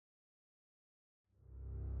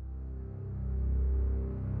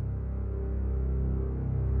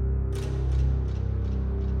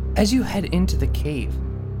As you head into the cave,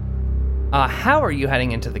 how are you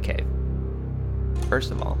heading into the cave?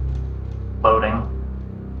 First of all, Loading.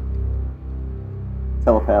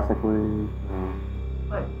 Telepathically.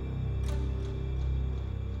 Like,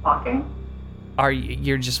 walking?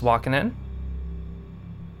 you're just walking in?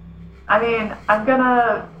 I mean, I'm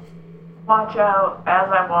gonna watch out as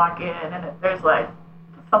I walk in, and if there's like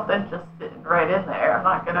something just sitting right in there, I'm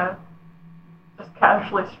not gonna just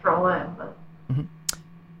casually stroll in. But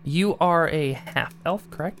You are a half elf,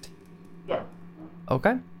 correct? yeah,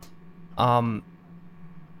 Okay.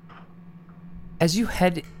 As you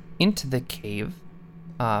head into the cave,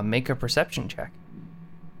 make a perception check.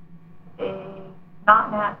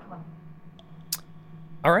 not nat 20.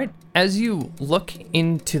 All right. As you look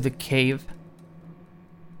into the cave,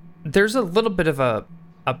 there's a little bit of a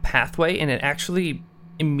pathway, and it actually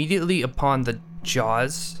immediately upon the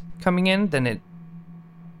jaws coming in, then it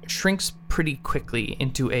shrinks pretty quickly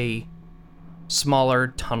into a smaller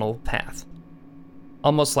tunnel path.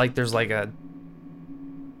 Almost like there's like a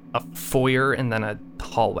foyer and then a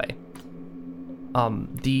hallway.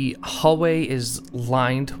 The hallway is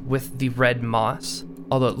lined with the red moss,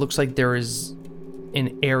 although it looks like there is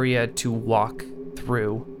an area to walk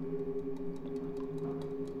through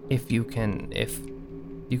if you can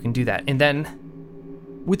do that. And then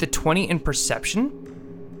with a 20 in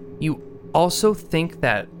perception, you also think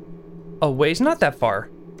that a ways, not that far,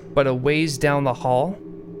 but a ways down the hall,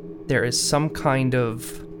 there is some kind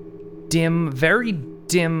of dim, very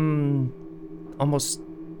dim, almost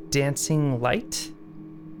dancing light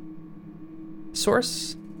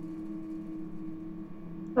source.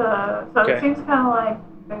 So Okay. it seems kind of like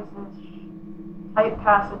there's this tight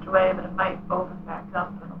passageway, but it might open back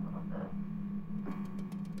up in a little bit.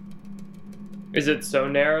 Is it so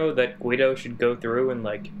narrow that Guido should go through and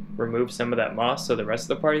like remove some of that moss so the rest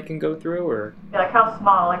of the party can go through, or? Yeah, like how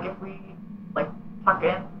small? Like if we like tuck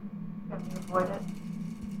in, can we avoid it?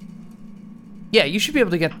 Yeah, you should be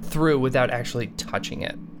able to get through without actually touching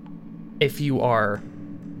it, if you are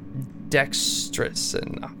dexterous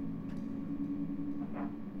enough.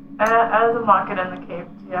 As I'm walking in the cave,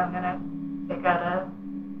 too, I'm gonna take out a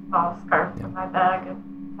small scarf from my bag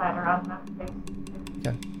and tie it around my face.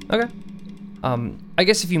 Okay. I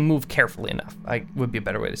guess if you move carefully enough, I would be a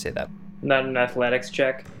better way to say that. Not an athletics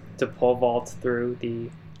check to pole vault through the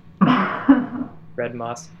red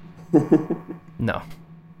moss. No.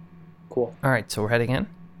 Cool. All right, so we're heading in.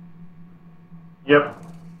 Yep.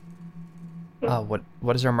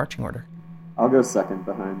 What is our marching order? I'll go second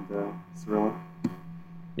behind Cirilla.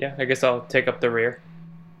 Yeah, I guess I'll take up the rear.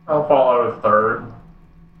 I'll follow third.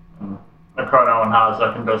 Nakono and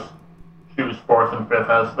Haza can just choose fourth and fifth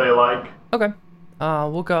as they like. Okay.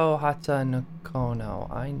 We'll go Hata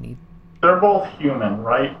Nakono. They're both human,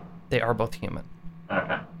 right? They are both human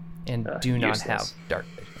Okay. and do not useless. have dark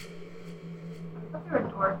vision. I thought they were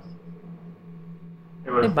dwarves.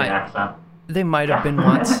 It was It the might- accent. They might have been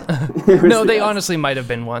once. It was No, they the- honestly might have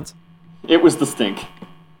been once. It was the stink.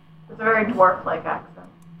 It's a very dwarf-like accent.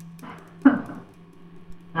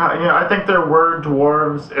 Yeah, I think there were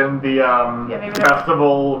dwarves in the maybe they're-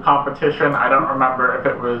 festival competition. I don't remember if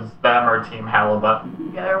it was them or Team Halibut.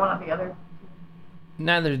 Yeah, they're one of the other.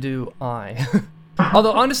 Neither do I.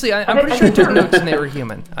 Although, honestly, I'm pretty sure I took notes and they were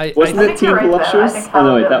human. Wasn't I it think Team you're right, though. I Voluptuous? think Oh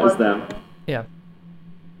no, wait, Halibut that was was- them. Yeah.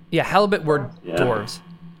 Yeah, Halibut were Yeah. dwarves.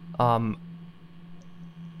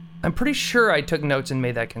 I'm pretty sure I took notes and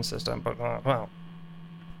made that consistent, but well.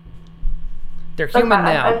 They're That's human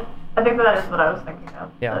fine. now. I think that is what I was thinking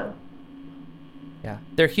of. Yeah. Yeah,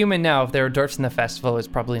 they're human now. If they were dwarfs in the festival, it's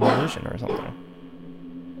probably an illusion or something.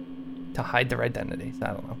 To hide their identities. I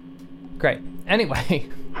don't know. Great. Anyway.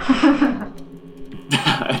 I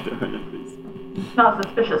don't remember these. Not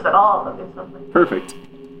suspicious at all, but there's something. Perfect.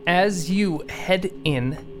 As you head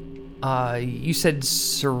in, you said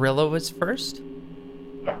Cirilla was first?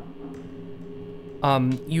 Yeah.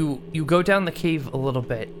 You go down the cave a little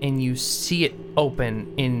bit and you see it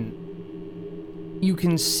open in. You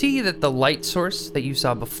can see that the light source that you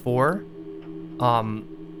saw before,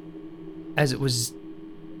 as it was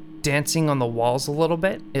dancing on the walls a little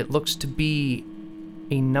bit, it looks to be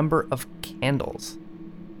a number of candles.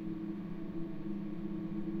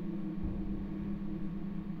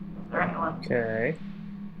 Is there anyone, Okay.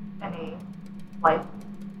 any life,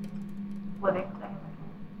 living thing?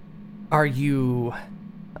 Are you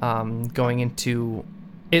going into?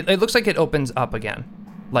 It looks like it opens up again,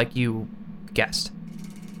 like you guessed.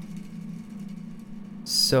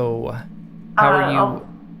 So, how are you? I'll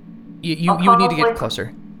You would need to get probably-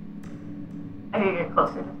 closer. I need to get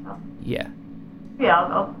closer to stuff. Yeah, Yeah,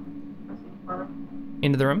 I'll proceed forward.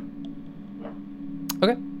 into the room. Yeah.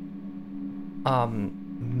 Okay.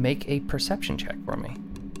 Make a perception check for me.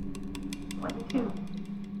 22.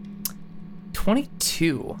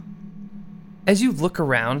 22. As you look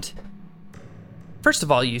around, first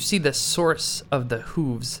of all, you see the source of the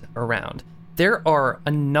hooves around. There are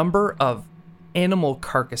a number of animal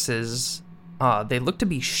carcasses. They look to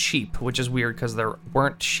be sheep, which is weird because there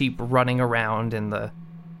weren't sheep running around in the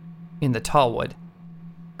tallwood.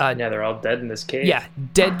 Yeah, they're all dead in this cave. Yeah,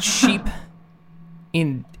 dead sheep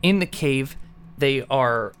in the cave. They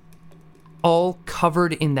are all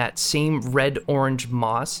covered in that same red-orange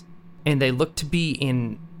moss, and they look to be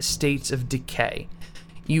in states of decay.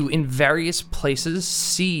 You, in various places,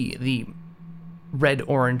 see the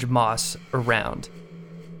red-orange moss around.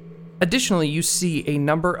 Additionally, you see a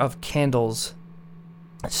number of candles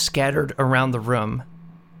scattered around the room.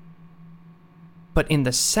 But in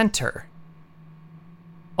the center,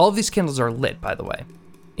 all of these candles are lit, by the way.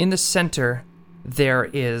 In the center, there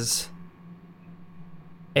is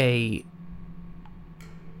a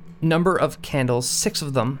number of candles, 6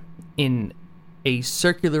 of them, in a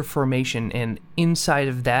circular formation, and inside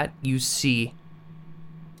of that, you see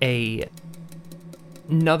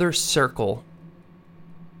another circle.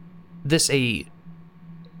 This a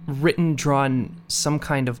written, drawn, some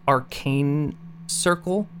kind of arcane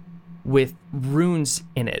circle with runes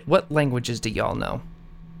in it. What languages do y'all know?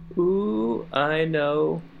 Ooh, I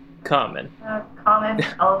know. Common. Common,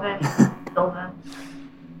 Elvish, Sylvan.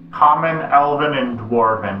 Common, Elven, and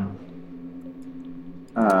Dwarven.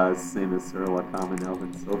 Same as Cyrilla, Common,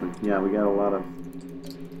 Elven, Sylvan. Yeah, we got a lot of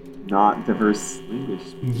not diverse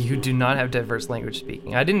language. You do not have diverse language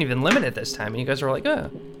speaking. I didn't even limit it this time, and you guys were like,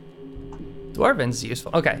 oh, Dwarven's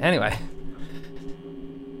useful. Okay, anyway.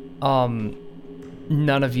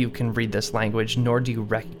 None of you can read this language, nor do you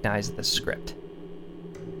recognize the script.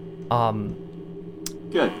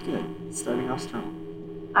 Good. Starting off strong.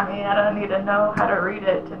 I mean, I don't need to know how to read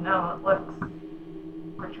it to know it looks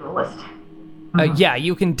ritualistic. Yeah,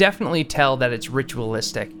 you can definitely tell that it's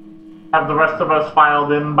ritualistic. Have the rest of us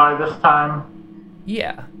filed in by this time?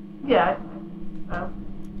 Yeah. Yeah, I think so.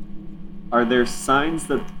 Are there signs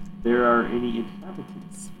that there are any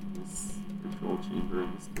inhabitants in this ritual chamber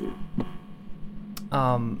in this cave?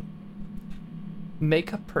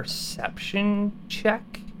 Make a perception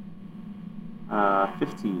check.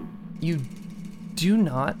 15. You do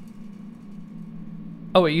not.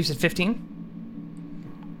 Oh, wait, you said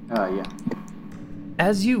 15? Yeah.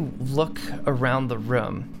 As you look around the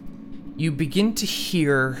room, you begin to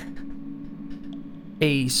hear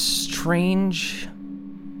a strange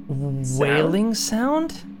wailing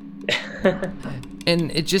sound.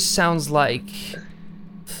 And it just sounds like...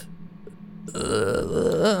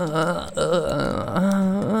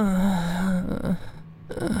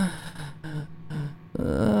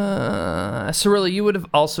 Cyrilla, you would have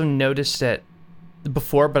also noticed it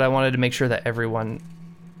before, but I wanted to make sure that everyone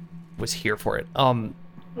was here for it.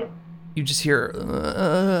 You just hear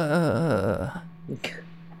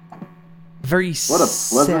very What a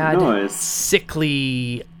pleasant sad, noise.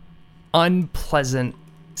 sickly, unpleasant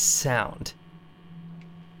sound.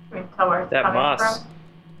 Can we tell where it's That coming moss. from?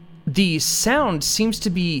 The sound seems to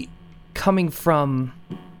be coming from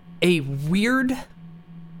a weird,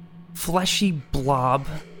 fleshy blob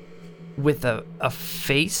with a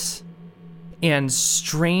face and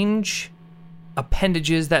strange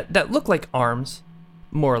appendages that look like arms,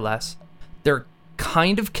 more or less. They're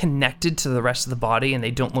kind of connected to the rest of the body, and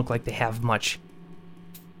they don't look like they have much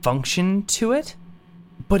function to it.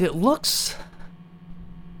 But it looks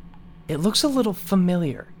a little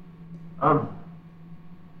familiar.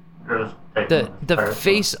 Just taking The this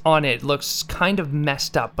face on it looks kind of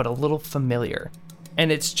messed up, but a little familiar.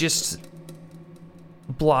 And it's just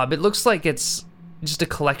blob. It looks like it's just a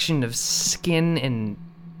collection of skin and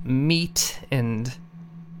meat and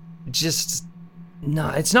just... No,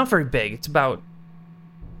 it's not very big. It's about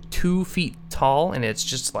 2 feet tall, and it's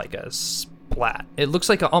just like a splat. It looks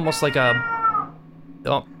like almost like a...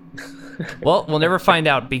 Oh. Well, we'll never find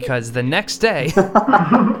out, because the next day...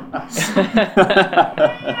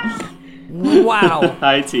 Wow.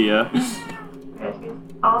 Hi, Tia. Yeah, she's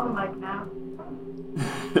on the mic now.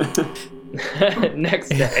 Next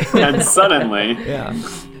day. And suddenly, Yeah.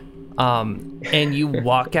 And you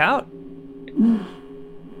walk out,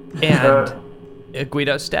 and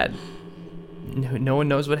Guido's dead. No one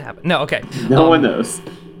knows what happened. No, okay. no one knows.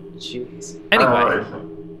 Jeez. Anyway,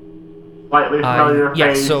 Slightly familiar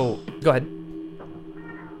yeah. face. So go ahead.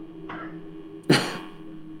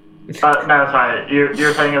 No, sorry.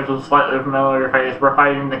 You're saying it's a slightly familiar face. We're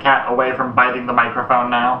fighting the cat away from biting the microphone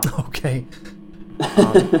now. Okay.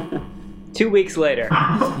 2 weeks later.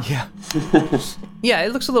 Yeah. Yeah,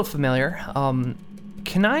 it looks a little familiar.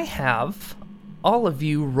 Can I have all of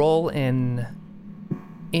you roll an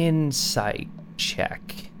insight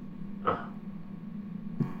check?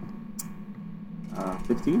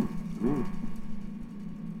 15. Ooh.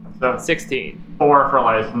 So 16. 4 for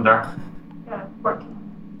Lysander. Yeah, 14.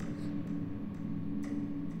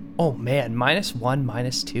 Oh man, -1,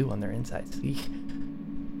 -2 on their insights. Eek.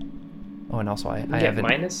 Oh, and also I get haven't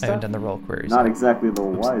minus I haven't stuff? done the roll queries. Not yet. exactly the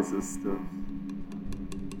wisest of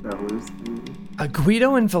travelers.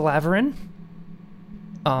 Guido and Valaverin.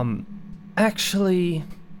 Actually,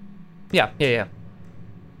 yeah.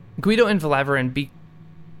 Guido and Valaverin,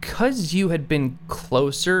 because you had been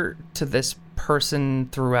closer to this person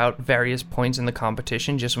throughout various points in the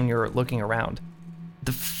competition, just when you were looking around,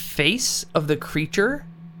 the face of the creature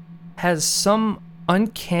has some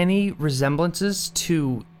uncanny resemblances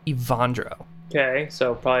to Evandro Okay,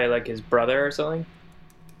 so probably like his brother or something.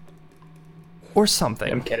 or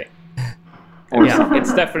something. I'm kidding. Or Yeah. something.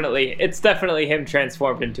 It's definitely him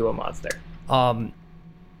transformed into a monster.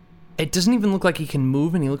 It doesn't even look like he can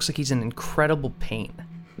move, and he looks like he's in incredible pain.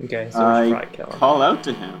 Okay, so we should I probably kill him. call out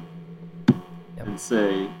to him Yep. and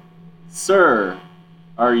say, "Sir,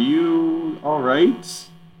 are you all right?"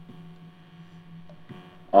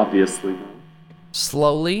 Obviously not.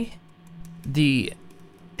 Slowly, the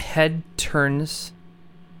head turns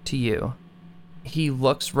to you. He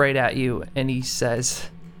looks right at you and he says,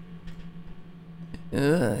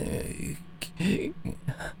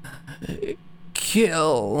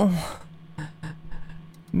 "Kill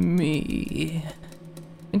me."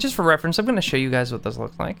 And just for reference, I'm going to show you guys what this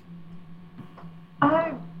looks like.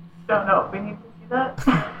 I don't know if we need to see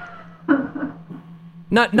that.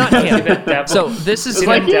 Not that him. devil? So this is See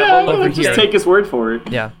like that devil over just here. take his word for it.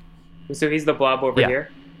 Yeah. So he's the blob over Yeah. here.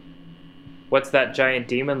 What's that giant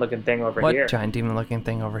demon-looking thing over What here? giant demon-looking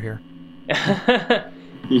thing over here?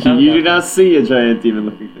 You Okay. do not see a giant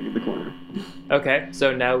demon-looking thing in the corner. Okay,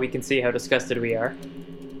 so now we can see how disgusted we are.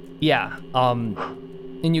 Yeah.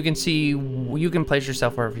 And you can see, you can place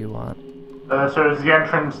yourself wherever you want. So is the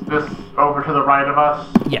entrance this over to the right of us?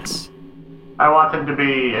 Yes. I wanted to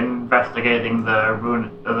be investigating the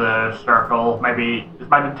rune, the circle. Maybe is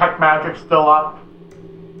my detect magic still up,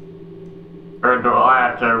 or do I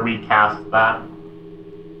have to recast that?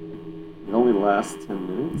 It only lasts 10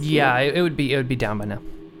 minutes. Yeah, it would be down by now.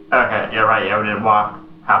 Okay, you're right. Yeah, we did walk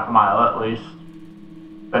half a mile at least.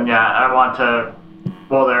 Then yeah, I want to.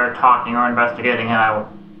 While they're talking or investigating, and I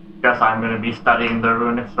guess I'm going to be studying the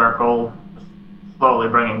runic circle, slowly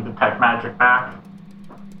bringing detect magic back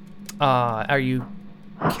Are you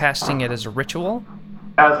casting it as a ritual?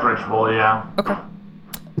 as ritual. Yeah. Okay.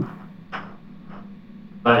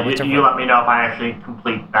 But whichever- you let me know if I actually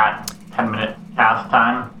complete that 10-minute cast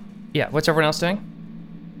time. Yeah. What's everyone else doing?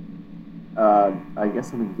 I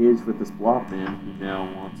guess I'm engaged with this blob man who now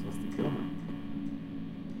wants us to kill him.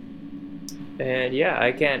 And yeah,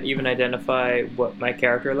 I can't even identify what my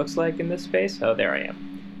character looks like in this space. Oh, there I am.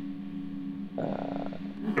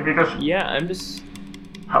 If you just Yeah, I'm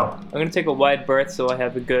gonna take a wide berth so I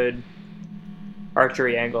have a good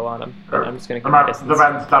archery angle on him. But I'm just gonna keep my distance. the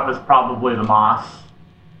red stuff is probably the moss.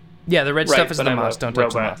 Yeah, the red Right, stuff is but the I'm a moss. Don't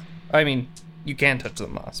touch the robot. moss. I mean, you can touch the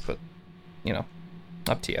moss, but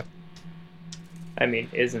up to you. I mean,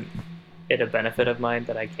 isn't it a benefit of mine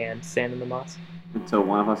that I can stand in the moss? Until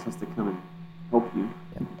one of us has to come and help you.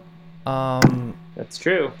 That's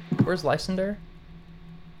true. Where's Lysander?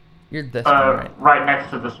 You're this one, right? Right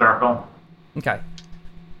next to the circle. Okay.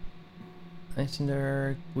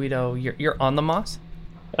 Lysander, Guido, you're on the moss.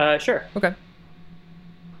 Sure. Okay.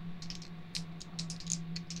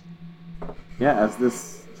 Yeah, as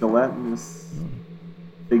this gelatinous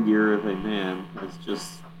figure of a man has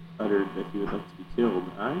just uttered that he would like to be killed,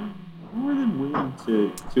 I'm more than willing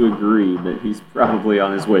to agree that he's probably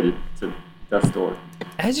on his way to death's door.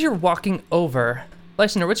 As you're walking over,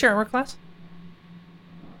 Lysander, what's your armor class?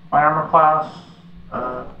 My armor class,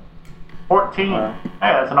 14. Hey,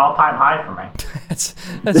 that's an all-time high for me.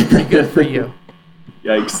 that's pretty good for you.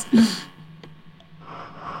 Yikes.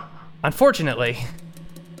 Unfortunately,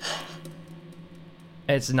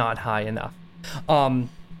 it's not high enough.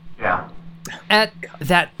 Yeah. At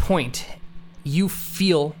that point, you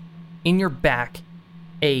feel in your back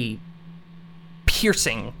a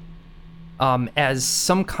piercing, as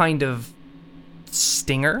some kind of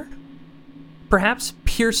stinger, perhaps,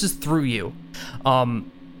 pierces through you.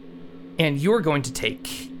 And you're going to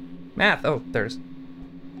take math. Oh, there's.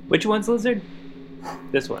 Which one's lizard?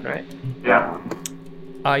 This one, right? Yeah.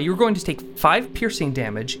 You're going to take 5 piercing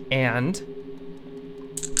damage and...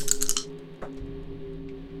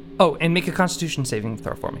 Oh, and make a Constitution saving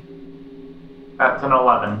throw for me. That's an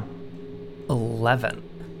 11. 11.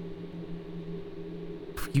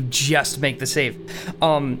 You just make the save.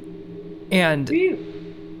 And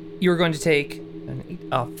you're going to take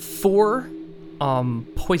 4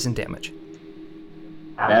 poison damage.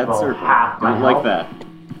 Bad Well, circle. half my Don't like health.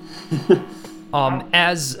 that.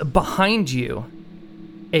 As behind you,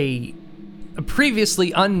 a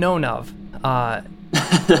previously unknown of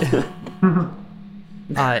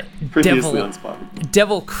Previously unspotted.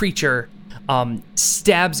 devil creature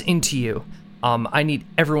stabs into you. I need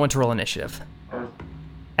everyone to roll initiative.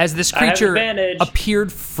 As this I have creature advantage.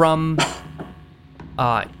 appeared from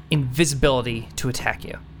invisibility to attack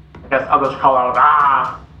you. I guess I'll just call out,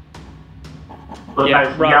 ah! The Yeah,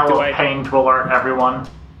 nice Rob, yellow do I- paint to alert everyone.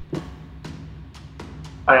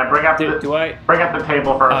 Oh yeah, bring up Do the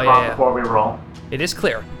table first, Oh, Rob, yeah. before we roll. It is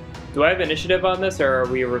clear. I have initiative on this, or are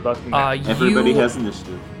we revoking that? Everybody You has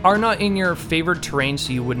initiative. are not in your favored terrain,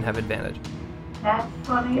 so you wouldn't have advantage. That's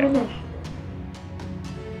 20 Okay. initiative.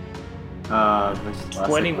 Nice classic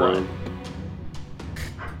 21.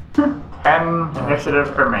 roll. 10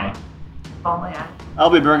 initiative for me. If only I. I'll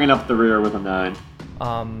be bringing up the rear with a 9.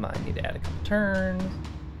 I need to add a couple turns.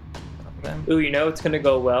 Them. Ooh, it's gonna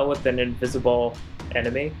go well with an invisible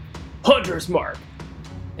enemy. Hunter's Mark!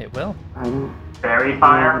 It will. I don't. Fairy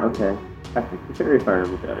fire. Okay. Technically, fairy fire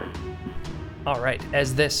would be better. All right.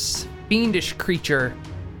 As this fiendish creature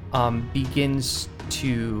begins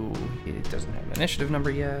to, it doesn't have an initiative number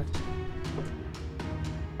yet.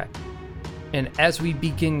 Okay. And as we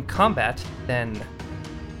begin combat, then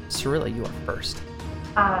Cirilla, you are first.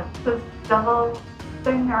 Does devil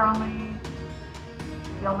thing are only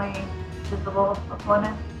the only visible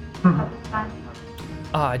opponent at this time?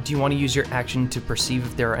 Do you want to use your action to perceive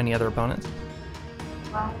if there are any other opponents?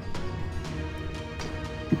 Why?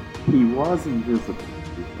 He was invisible, to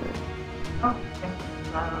be fair. I don't think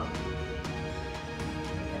so.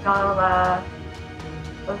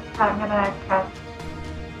 I'm gonna cast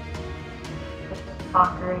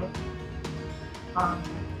Mockery on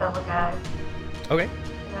devil guy. Okay.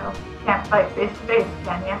 Can't fight face to face,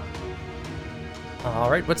 can ya? All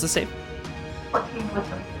right. What's the save? 14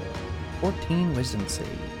 wisdom. 14 wisdom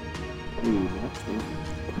save. Ooh, that's good.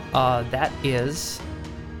 That is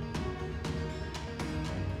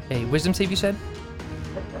a wisdom save, you said?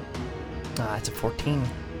 It's a 14.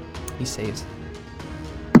 He saves.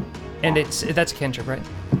 And that's a cantrip, right?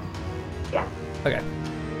 Yeah. Okay.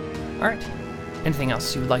 All right. Anything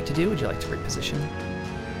else you would like to do? Would you like to reposition?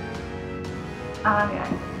 Yeah.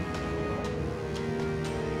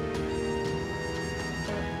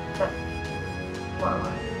 That's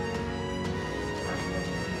forward.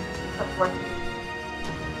 That's 14.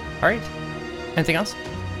 All right. Anything else?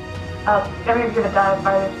 I'm gonna give a dive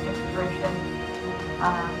by inspiration.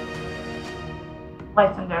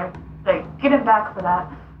 Lysander. So get him back for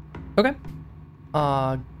that. Okay.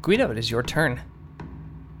 Guido, it is your turn.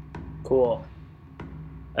 Cool.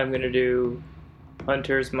 I'm gonna do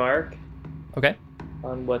Hunter's Mark Okay.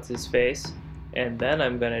 on what's-his-face, and then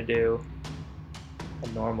I'm gonna do a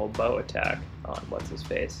normal bow attack on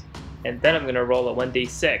what's-his-face. And then I'm gonna roll a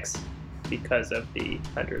 1d6 because of the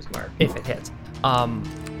Hunter's Mark, If it hits.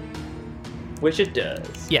 which it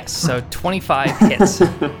does. Yes. So 25 hits.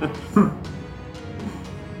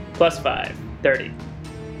 Plus 5, 30.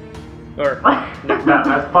 Or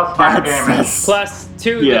That's plus 5 damage. plus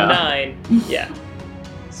 2 Yeah. to 9. Yeah.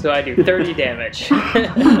 So I do 30 damage.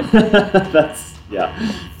 That's, yeah.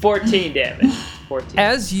 14 damage. 14.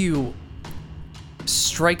 As you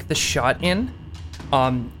strike the shot in,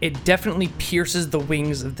 it definitely pierces the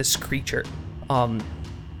wings of this creature.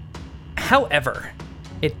 However,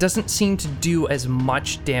 it doesn't seem to do as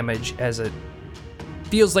much damage as it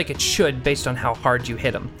feels like it should based on how hard you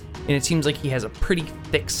hit him. And it seems like he has a pretty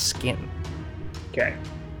thick skin. Okay.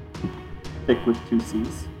 Thick with 2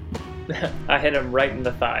 C's. I hit him right in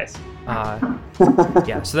the thighs.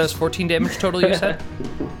 Yeah, so that was 14 damage total, you said?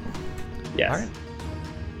 Yes. All right.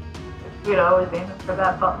 We'd always aim for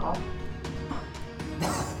that butthole.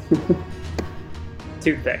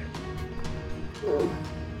 Too thick.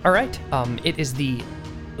 All right. It is the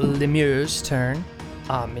Lemure's turn,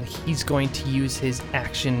 and he's going to use his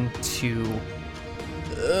action to.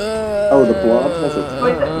 Oh, the blob has a...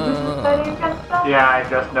 Wait, who's fighting against that? Yeah, I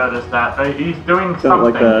just noticed that. But he's doing Don't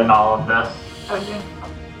something like that. in all of this. Oh, you're doing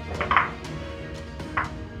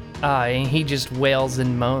something. And he just wails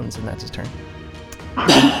and moans, and that's his turn.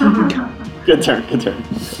 Good turn, good turn.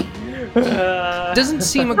 Doesn't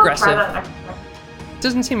seem He'll try aggressive. that next time.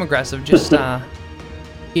 Doesn't seem aggressive. Just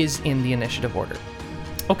is in the initiative order.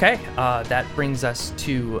 Okay. That brings us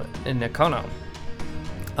to Nakono.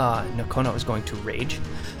 Nakono is going to rage.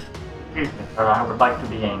 Excuse me, sir. I would like to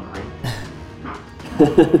be angry.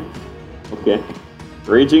 Okay.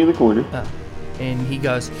 Raging in the corner. And he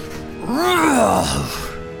goes,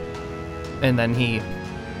 and then he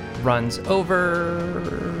runs over,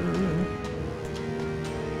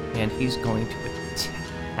 and he's going to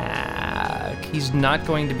attack. He's not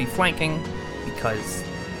going to be flanking because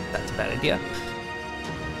that's a bad idea,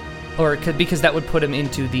 or because that would put him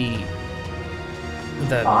into the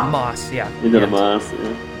moss. Yeah, Into the moss.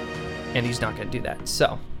 Yeah. and he's not going to do that.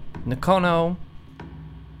 So Nakono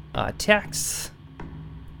attacks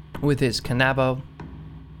with his Kanabo.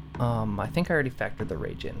 I think I already factored the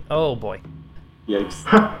rage in. Oh boy. Yikes.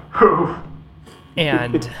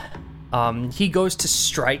 And he goes to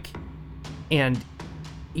strike, and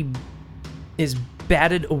he is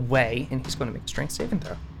batted away, and he's going to make a strength saving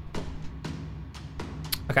throw.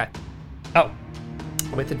 Okay. Oh,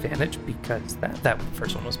 with advantage because that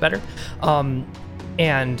first one was better. And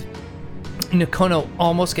Nakono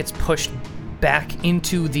almost gets pushed back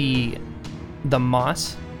into the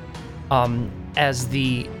moss as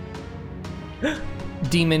the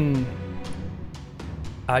demon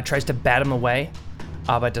tries to bat him away,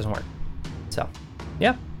 but it doesn't work. So,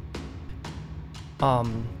 yeah.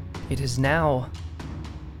 It is now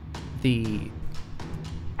the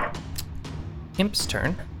imp's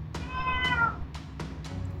turn,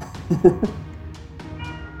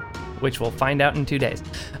 which we'll find out in 2 days.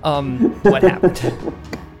 What happened?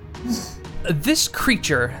 This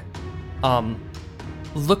creature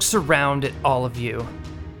looks around at all of you,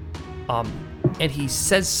 and he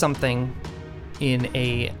says something in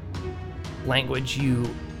a language you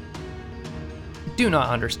do not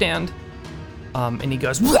understand, and he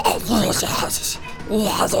goes, You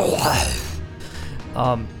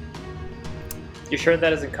sure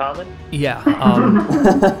that isn't common? yeah,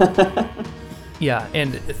 yeah,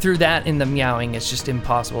 and through that and the meowing, it's just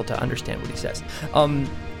impossible to understand what he says.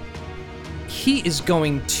 He is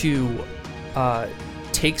going to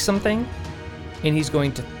take something, and he's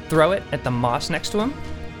going to throw it at the moss next to him,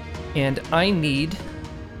 and I need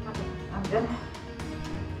I'm good.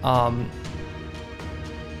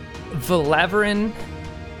 Valaverin,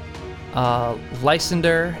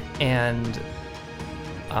 Lysander, and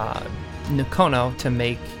Nakono to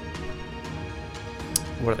make,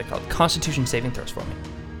 what are they called? Constitution saving throws for me.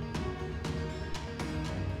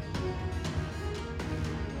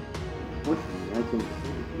 Fortunately, I think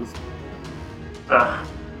this.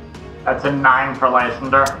 That's a 9 for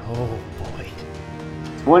Lysander. Oh boy.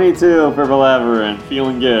 22 for Valaverin.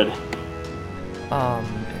 Feeling good. And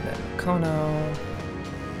then Nakono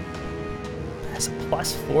has a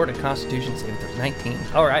 +4 to Constitution saving throws. 19.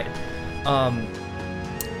 All right.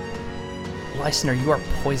 Lysander, you are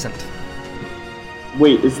poisoned.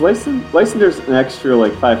 Wait, is Lysander's an extra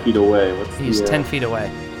like 5 feet away? What's He's the, 10 feet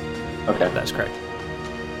away. Okay. That's correct.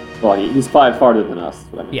 Well, he's 5 farther than us.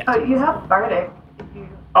 What I mean. Yeah. Oh, you have Bardic. If you...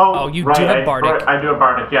 Oh, you do have Bardic. I do have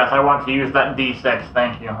Bardic, yes. I want to use that D6,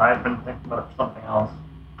 thank you. I've been thinking about something else.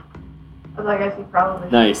 But I guess you probably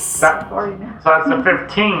Nice. That, before you know. so that's a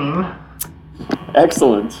 15.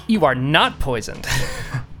 Excellent. You are not poisoned.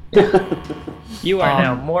 You are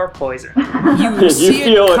now more poisoned. You You see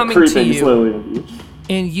feel it it coming to creeping you, slowly on you.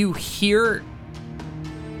 and you hear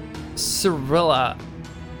Cirilla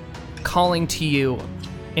calling to you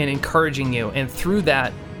and encouraging you, and through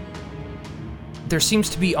that, there seems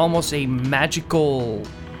to be almost a magical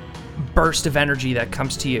burst of energy that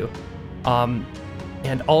comes to you.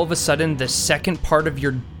 And all of a sudden, the second part of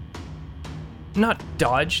your, not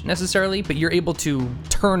dodge necessarily, but you're able to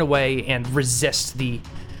turn away and resist the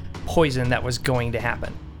poison that was going to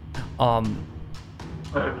happen. Pull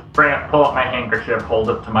up my handkerchief, hold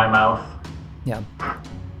it to my mouth. Yeah.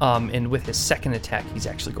 And with his second attack, he's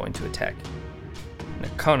actually going to attack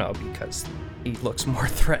Nakono because he looks more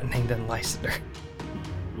threatening than Lysander.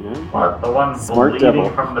 Yeah. What, the one Smart bleeding devil.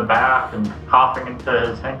 from the back and coughing into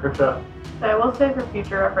his handkerchief? I will say for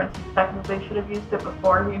future reference, he technically should have used it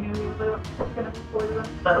before he knew he was going to be poisoned.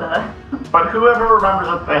 But whoever remembers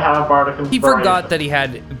that they have Bardic Inspiration. He forgot that he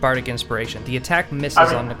had Bardic Inspiration. The attack misses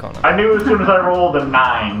on Nakono. I knew as soon as I rolled a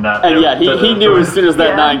 9 that... And yeah, he knew as soon as that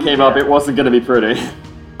Yeah. 9 came up, it wasn't going to be pretty.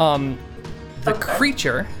 The Okay.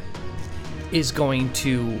 creature is going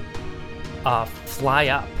to fly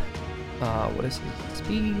up. What is his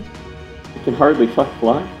speed? It can hardly fuck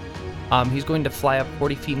fly. He's going to fly up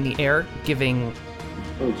 40 feet in the air, giving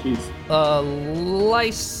Oh, jeez.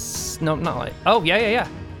 No, not lice. Oh, yeah.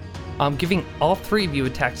 Giving all three of you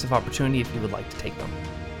attacks of opportunity if you would like to take them.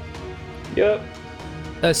 Yep.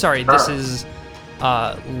 Sorry, this is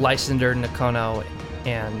Lysander, Nakono,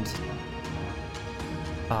 and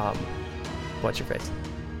What's your face?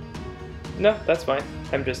 No, that's fine.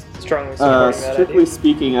 I'm just strongly supporting that Strictly idea.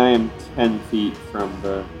 speaking, I am 10 feet from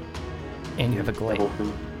the And you have a glade. whole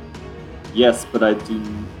thing. Yes, but I do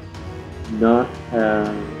not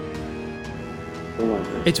have. Hold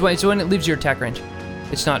on. It's when it leaves your attack range.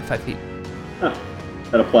 It's not 5 feet. Huh.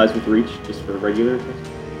 That applies with reach, just for regular.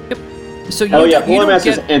 So you Oh don't, yeah, you Polearm don't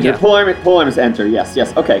Master's get, enter. yeah. Polearm is enter. Yes,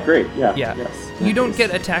 yes. Okay, great. Yeah. Yeah. Yes. You don't Yes.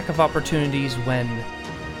 get attack of opportunities when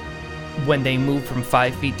they move from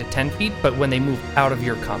 5 feet to 10 feet, but when they move out of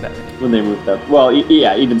your combat range. When they moved up. Well,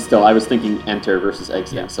 yeah. Even still, I was thinking enter versus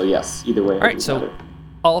exit. Yeah. So yes, either way. All right, so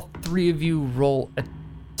all three of you roll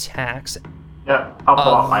attacks. Yeah, I'll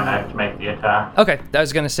pull out my knife to make the attack. Okay, I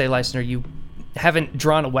was gonna say, Leisner, you haven't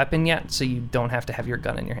drawn a weapon yet, so you don't have to have your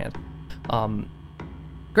gun in your hand.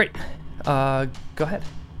 Great. Go ahead.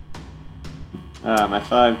 My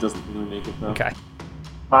 5 doesn't really make it though. Okay.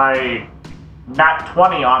 My nat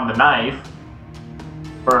 20 on the knife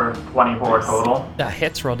for 24 total.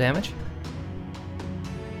 Hits, roll damage.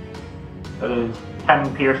 That is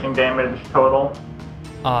 10 piercing damage total.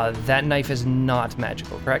 That knife is not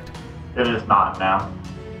magical, correct? It is not now.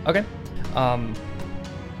 Okay.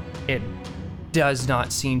 It does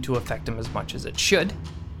not seem to affect him as much as it should,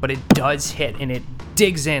 but it does hit and it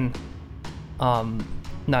digs in.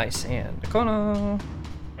 Nice. And Akona.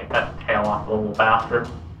 Take that tail off the little bastard.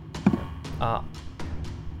 Oh,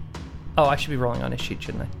 I should be rolling on his sheet,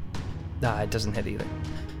 shouldn't I? Nah, it doesn't hit either.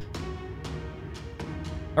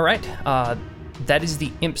 All right. That is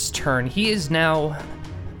the imp's turn. He is now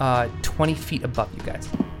 20 feet above you guys.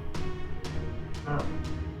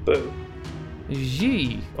 Boo.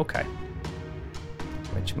 Gee. Okay.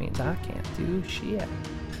 Which means I can't do shit.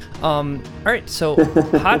 All right. So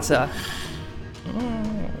Hatsa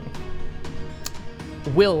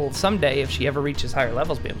will someday, if she ever reaches higher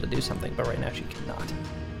levels, be able to do something. But right now she cannot.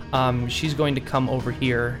 She's going to come over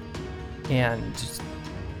here and just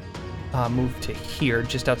move to here,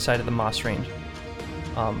 just outside of the Moss range.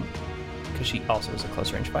 Because she also is a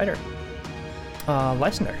close range fighter.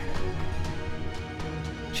 Leisner.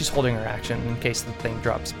 She's holding her action in case the thing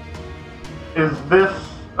drops. Is this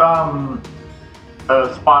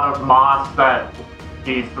a spot of moss that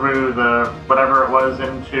he threw the whatever it was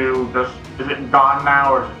into? Just is it gone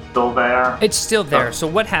now or is it still there? It's still there. Oh. So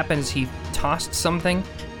what happens? He tossed something,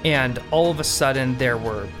 and all of a sudden there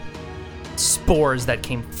were spores that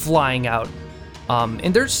came flying out,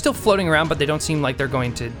 and they're still floating around, but they don't seem like they're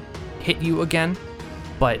going to hit you again.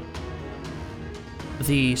 But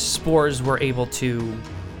the spores were able to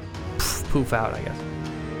poof out, I guess.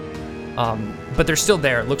 But they're still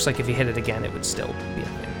there. It looks like if you hit it again, it would still be a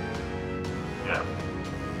thing. Yeah.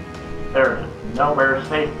 There's nowhere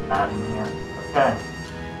safe in here. Okay.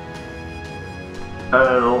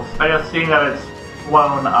 I guess seeing that it's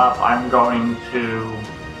blown up, I'm going to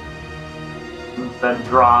instead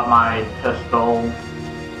draw my pistol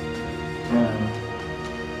and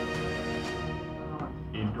let's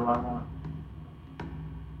see, do I want?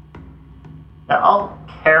 Yeah, I'll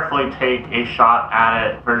carefully take a shot at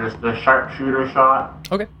it for just the sharpshooter shot.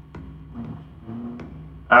 Okay.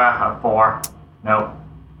 4. Nope.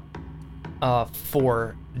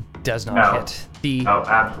 4 does not No. hit. The Oh,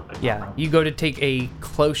 absolutely. Yeah, you go to take a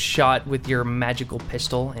close shot with your magical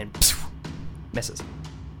pistol and misses.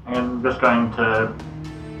 I'm just going to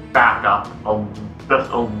back up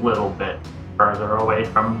just a little bit further away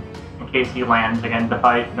from, in case he lands again to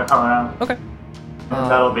fight Nakona. Okay. And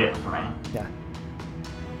that'll be it for me. Yeah.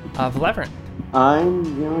 Valevrin. I'm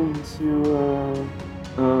going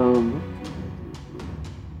to.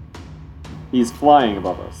 He's flying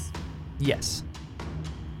above us. Yes.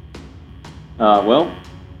 Well,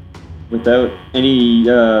 without any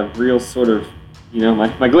real sort of,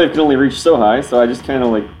 my glaive can only reach so high, so I just kind of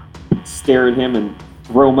like stare at him and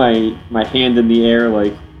throw my hand in the air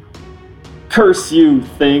like, curse you,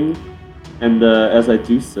 thing! And as I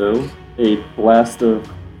do so, a blast of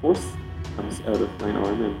force comes out of my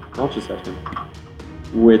arm and launches at him,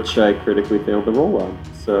 which I critically failed the roll on,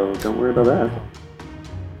 so don't worry about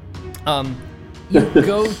that. You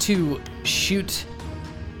go to shoot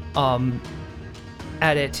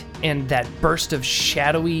at it, and that burst of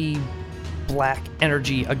shadowy black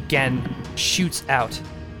energy again shoots out,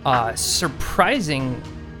 surprising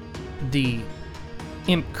the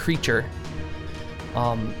imp creature.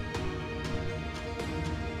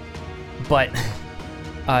 But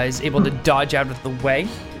is able to dodge out of the way.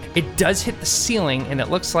 It does hit the ceiling, and it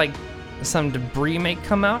looks like some debris may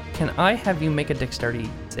come out. Can I have you make a dexterity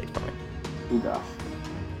save for me? Oh gosh.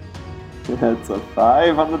 That's a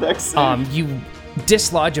 5 on the dex save. You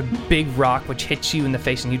dislodge a big rock which hits you in the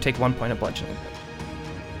face, and you take 1 point of bludgeoning.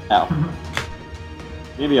 Ow.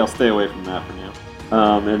 Maybe I'll stay away from that for now.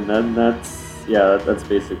 And then that's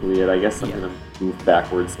basically it. I guess I'm Yeah. gonna move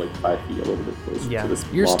backwards like 5 feet, a little bit closer Yeah, to this.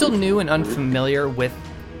 you're still lobby. new and unfamiliar with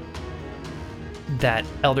that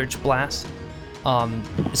Eldritch Blast,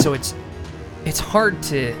 so it's hard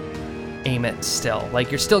to aim it still.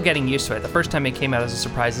 Like, you're still getting used to it. The first time it came out as a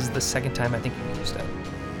surprise. This is the second time I think you used it.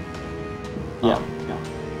 Yeah.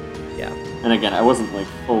 Yeah, And again, I wasn't like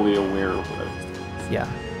fully aware of what I was doing. yeah.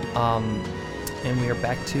 And we are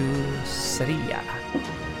back to Seria.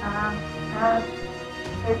 And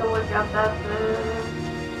take a look up at the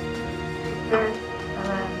picture, and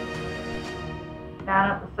then down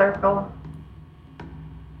at the circle.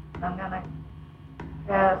 I'm gonna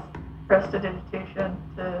cast Prestidigitation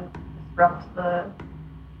to disrupt the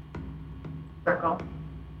circle.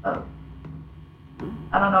 So,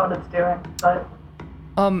 I don't know what it's doing, but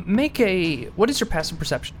What is your passive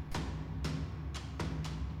perception?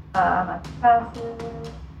 my passive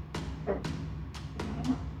 13.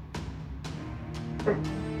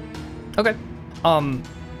 Okay.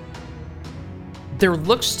 There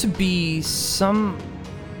looks to be some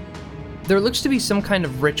kind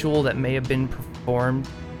of ritual that may have been performed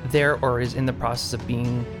there or is in the process of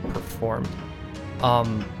being performed.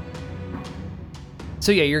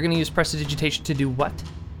 So yeah, you're gonna use Prestidigitation to do what?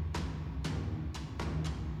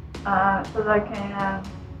 So that I can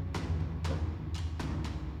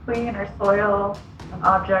clean or soil an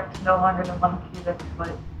object no longer than 1 cubic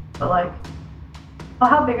foot. So like, well,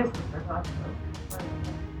 how big is the circle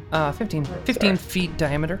actually? 15 feet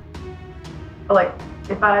diameter. But like,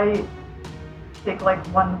 if I take like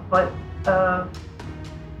 1 foot of,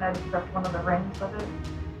 can I disrupt one of the rings of it?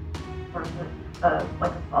 Or is it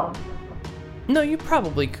like a solid circle? No, you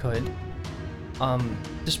probably could.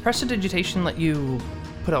 Does Prestidigitation let you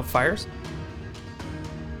put out fires?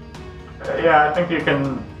 Yeah, I think you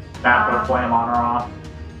can snap a flame on or off.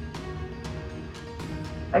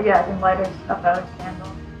 Yeah, I can light her stuff out of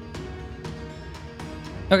candle.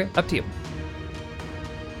 Okay, up to you.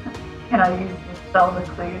 Can I use the spell to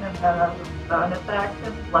clean and then as a bonus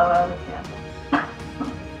action blow out a candle?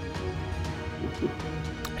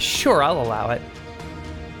 Sure, I'll allow it.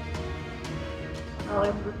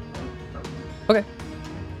 Okay.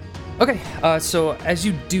 Okay, so as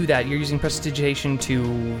you do that, you're using Prestidigitation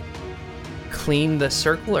to clean the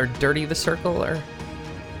circle or dirty the circle, or?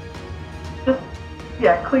 Just,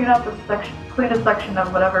 yeah, clean up a section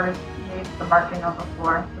of whatever needs the marking on the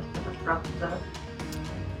floor, just to disrupt the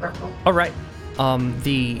circle. All right.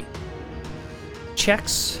 The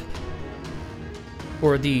checks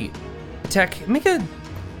or the attack, make a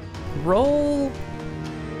roll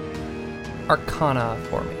Arcana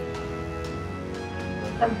for me.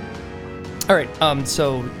 All right.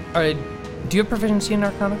 So, do you have proficiency in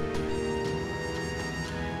Arcana?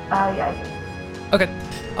 Yeah, I do. Okay.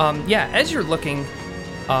 Yeah, as you're looking,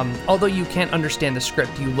 although you can't understand the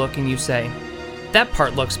script, you look and you say, that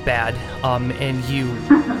part looks bad, and you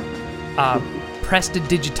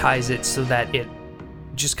prestidigitize it so that it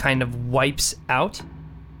just kind of wipes out,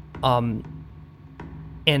 and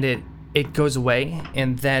it goes away,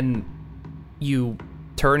 and then you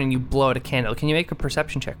turn and you blow out a candle. Can you make a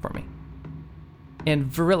perception check for me? And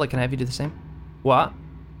Varilla, can I have you do the same? What?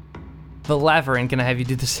 Valaverin, can I have you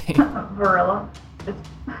do the same? Varilla. This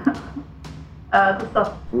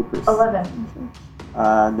stuff. 11.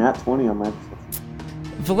 Nat 20 on my perception.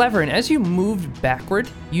 Valaverin, as you moved backward,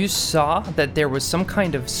 you saw that there was some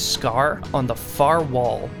kind of scar on the far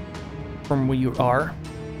wall from where you are.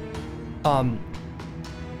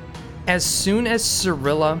 As soon as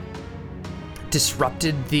Cyrilla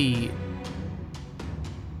disrupted the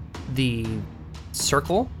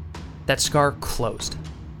circle, that scar closed.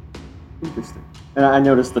 Interesting. And I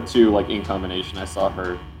noticed the two, like, in combination. I saw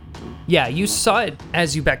her. Yeah, you saw it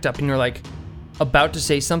as you backed up and you're like about to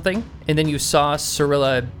say something, and then you saw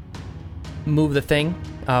Cyrilla move the thing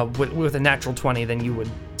with a natural 20, then you would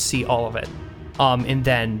see all of it. And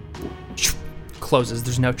then closes.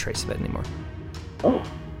 There's no trace of it anymore. Oh.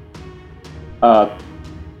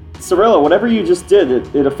 Cyrilla, whatever you just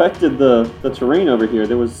did, it affected the terrain over here.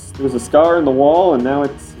 There was a scar in the wall, and now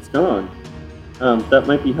it's gone. That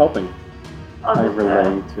might be helping. I'll I just,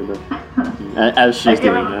 relay to the as she's I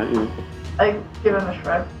give doing him- that. Yeah. I give him a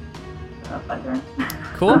shrug. That's my turn.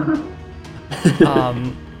 Cool. Have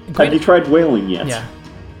Guido? you tried whaling yet? Yeah.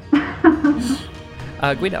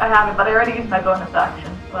 Guido. I haven't, but I already used my bonus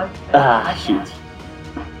action, so I Shoot.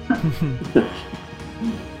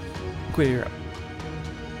 Guido, you're up.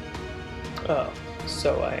 Oh,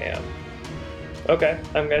 so I am. Okay,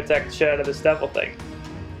 I'm gonna attack the shit out of this devil thing.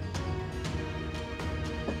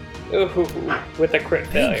 Ooh, with a crit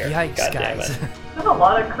failure. Yikes, God damn guys. it. There's a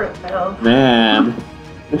lot of crit fails. Man,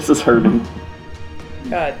 this is hurting.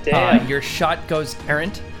 God damn. Your shot goes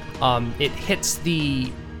errant. It hits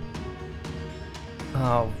the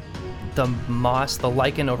moss, the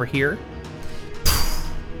lichen over here.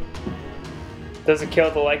 Does it kill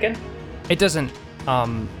the lichen? It doesn't,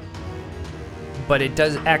 but it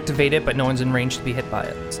does activate it, but no one's in range to be hit by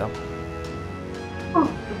it, so. Oh,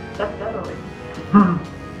 that's deadly.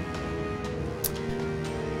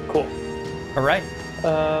 Cool. All right.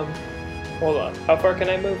 Hold on. How far can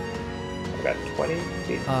I move? I got 20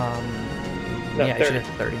 feet. No, Yeah, you 30. should hit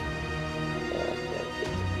 30.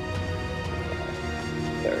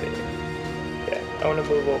 30. Yeah, I want to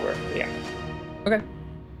move over. Yeah. Okay.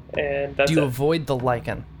 And that's Do you it. avoid the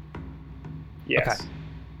lichen? Yes. Okay.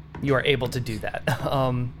 You are able to do that.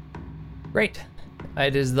 Great.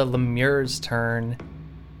 It is the Lemure's turn.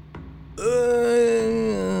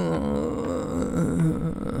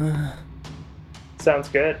 Sounds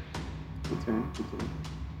good. Good turn, good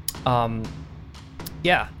turn.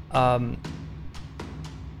 Yeah.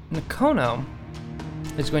 Nakono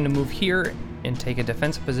is going to move here and take a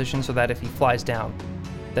defensive position so that if he flies down,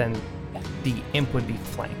 then the imp would be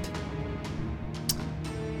flanked.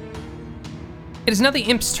 It is now the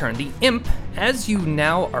imp's turn. The imp, as you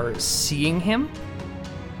now are seeing him,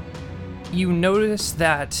 you notice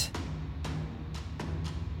that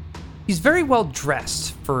he's very well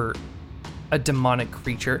dressed for a demonic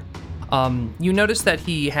creature. You notice that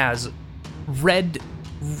he has red,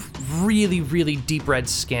 really, really deep red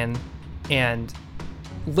skin and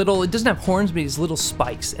little, it doesn't have horns, but he has little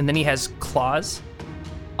spikes. And then he has claws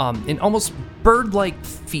and almost bird-like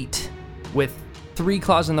feet with 3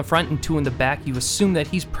 claws in the front and 2 in the back. You assume that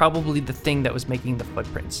he's probably the thing that was making the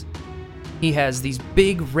footprints. He has these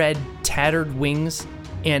big red tattered wings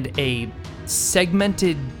and a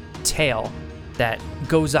segmented tail that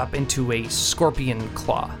goes up into a scorpion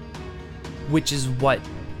claw, which is what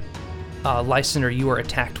Lysander, you were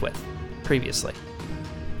attacked with previously.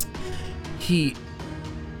 He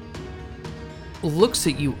looks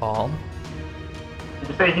at you all. Did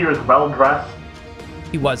you say he was well dressed?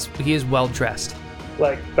 He is well dressed.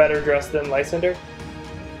 Like, better dressed than Lysander?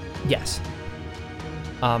 Yes.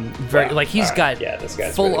 Wow. Like he's Alright. got Yeah, this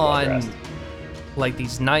guy's full really well on, dressed. like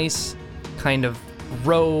these nice kind of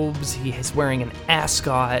robes. He is wearing an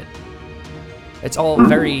ascot. It's all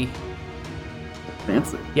very,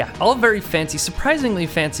 Fancy. yeah, all very fancy. Surprisingly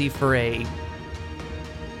fancy for a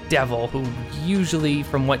devil who usually,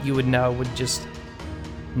 from what you would know, would just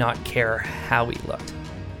not care how he looked.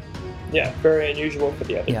 Yeah, very unusual for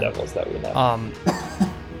the other Yeah. devils that we know.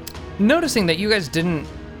 Noticing that you guys didn't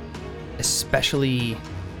especially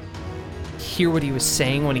hear what he was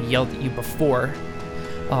saying when he yelled at you before,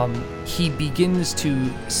 he begins to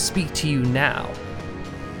speak to you now,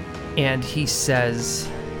 and he says,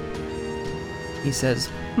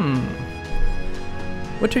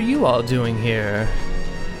 what are you all doing here?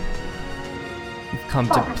 You've come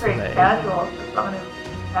to Talking pretty play. casual for someone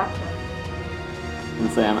who's attacked him.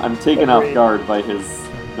 And say I'm taken off Agreed. guard by his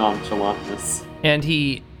nonchalantness. And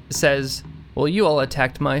he says, well, you all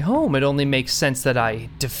attacked my home. It only makes sense that I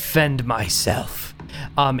defend myself.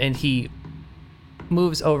 And he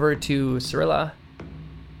moves over to Cyrilla,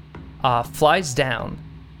 flies down,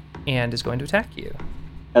 and is going to attack you.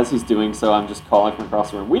 As he's doing so, I'm just calling from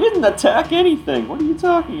across the room. We didn't attack anything. What are you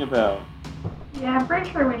talking about? Yeah, I'm pretty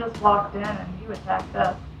sure we just walked in and you attacked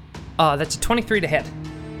us. That's a 23 to hit.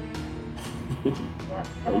 Yeah,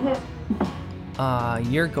 and hit.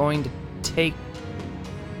 You're going to take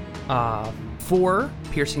 4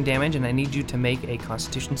 piercing damage, and I need you to make a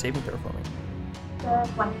Constitution saving throw for me.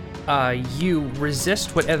 20. You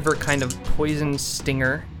resist whatever kind of poison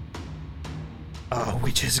stinger,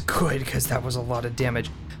 which is good because that was a lot of damage.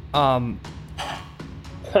 And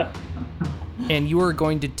you are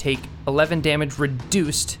going to take 11 damage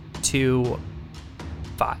reduced to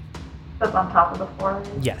 5. That's on top of the 4.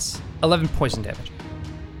 Yes, 11 poison damage.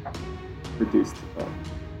 Reduced to 5.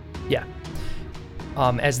 Yeah.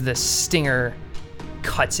 As the stinger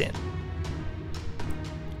cuts in.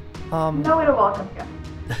 No way to welcome you.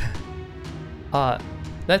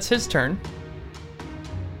 That's his turn.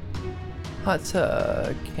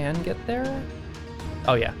 Hatsa can get there.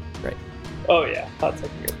 Oh yeah, great. Oh yeah, Hatsa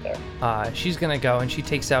can get there. She's gonna go and she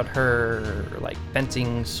takes out her like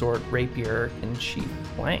fencing sword rapier and she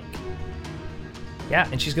flank. Yeah,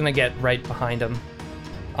 and she's gonna get right behind him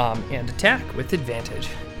and attack with advantage.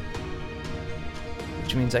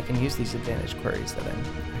 Which means I can use these advantage queries that I'm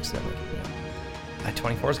accidentally looking at.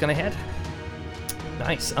 24 is gonna hit.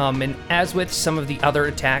 Nice. And as with some of the other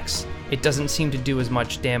attacks, it doesn't seem to do as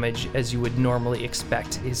much damage as you would normally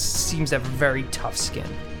expect. It seems to have a very tough skin.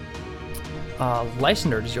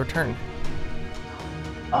 Lysander, it is your turn.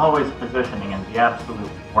 Always positioning in the absolute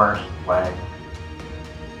worst way.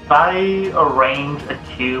 If I arrange a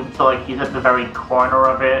cube so like he's at the very corner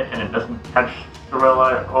of it and it doesn't touch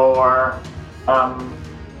Cirilla or Kaza,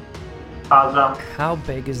 How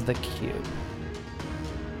big is the cube?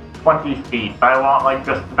 20 feet. But I want like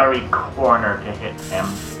just the very corner to hit him.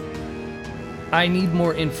 I need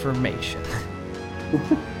more information.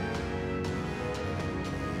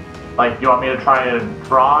 Like, do you want me to try to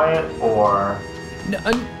draw it or? No,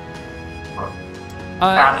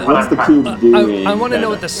 What's the cube doing? I want to know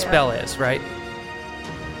what the spell is, right?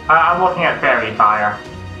 I'm looking at Fairy Fire.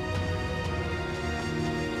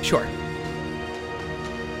 Sure.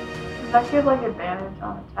 Does that give like advantage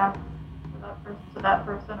on attacks to that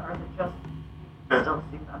person, or is it just still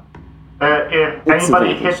see them? If It's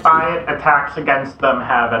anybody advantage hit by it, attacks against them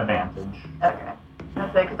have advantage. Okay.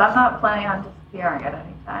 Because I'm not planning on disappearing at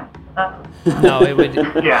any time. So that's No, it would.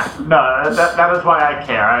 Yeah, no, that is why I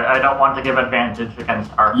care. I don't want to give advantage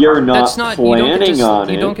against our. You're not That's not. You planning don't get to, on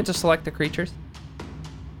it. you don't get to select the creatures.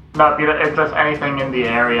 No, it's just anything in the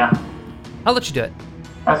area. I'll let you do it.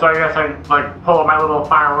 And so I guess I like pull my little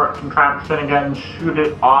firework contraption again, shoot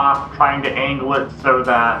it off, trying to angle it so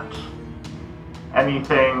that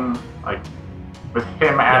anything like with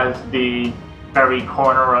him as the very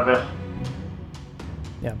corner of it,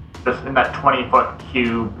 Yeah. just in that 20-foot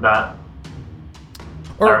cube that.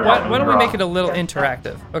 Or Sorry, why that don't we draw. make it a little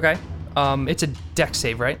interactive? Okay. It's a deck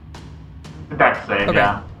save, right? Dex save, Okay.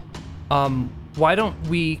 yeah. Why don't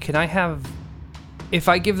we? Can I have? If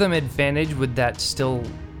I give them advantage, would that still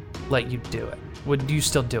let you do it? Would you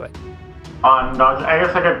still do it? On dodge, I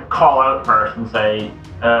guess I could call out first and say,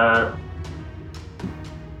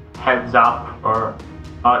 heads up, or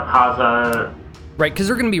Kaza, Right, because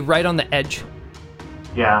they're going to be right on the edge.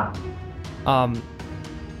 yeah. So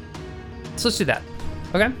let's do that.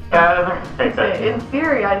 Okay. Yeah, I think take that. in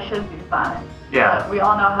theory, I should be fine. Yeah. But we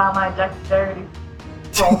all know how my dexterity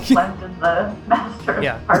rolls went in the master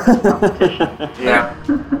Yeah. artist competition. Yeah.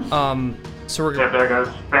 So we're Yeah, there goes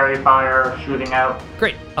Fairy Fire shooting out.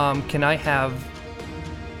 great. Can I have?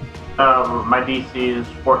 My DC is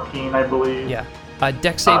 14, I believe. Yeah. A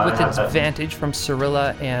deck save with I have that. advantage from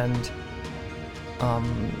Cirilla and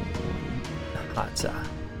Hatza.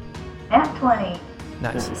 Nat 20.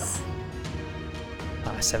 Nice.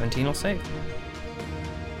 17 will save.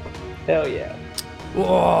 Hell yeah.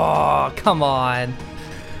 Whoa, come on.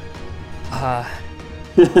 Yeah.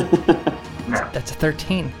 That's a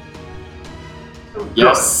 13.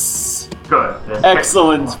 Yes. Good. This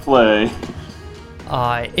Excellent play.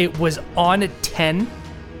 It was on a 10.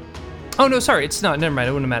 Oh no, sorry, it's not. Never mind,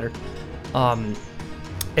 it wouldn't matter.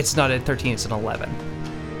 It's not a 13, it's an 11.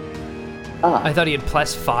 I thought he had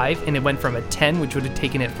plus 5, and it went from a 10, which would have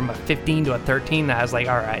taken it from a 15 to a 13. And I was like,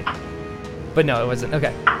 all right. But no, it wasn't.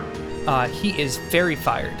 Okay. He is very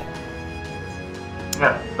fired.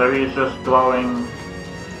 Yeah, so he's just glowing.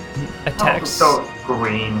 Attacks. So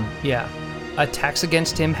green. Yeah. Attacks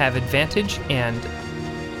against him have advantage, and It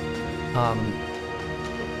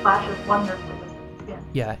flashes wonderfully with his skin.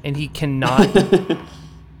 yeah, and he cannot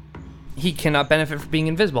he cannot benefit from being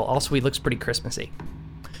invisible. Also, he looks pretty Christmassy.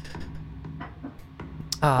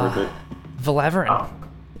 Perfect. Valaverin, Oh,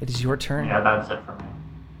 it is your turn. yeah, that's it for me.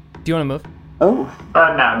 Do you want to move? Oh,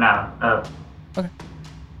 No. Okay.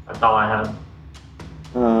 That's all I had.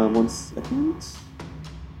 1 second.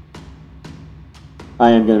 I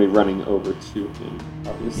am going to be running over to him,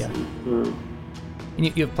 obviously. And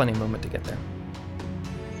you have plenty of movement to get there.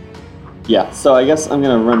 Yeah, so I guess I'm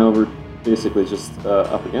going to run over, basically just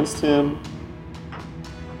up against him.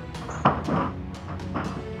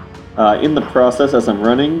 In the process, as I'm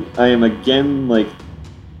running, I am again, like,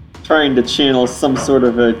 trying to channel some sort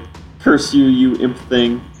of a curse you, you imp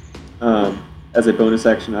thing. As a bonus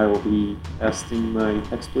action, I will be casting my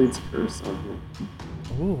Hexblade's Curse on him.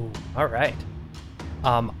 Ooh, all right.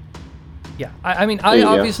 Yeah, I mean, There I you go.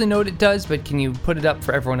 obviously know what it does, but can you put it up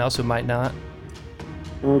for everyone else who might not?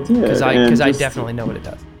 Oh, dear. Because I and just- definitely know what it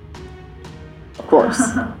does. Of course.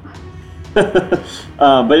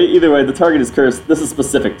 But either way, the target is cursed. This is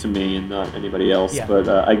specific to me and not anybody else. Yeah. But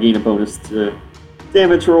I gain a bonus to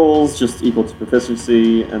damage rolls, just equal to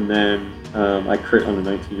proficiency, and then I crit on a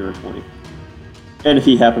 19 or a 20. And if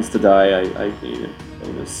he happens to die, I gain a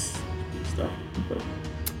bonus and stuff. But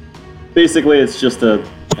basically, it's just to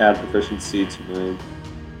add proficiency to my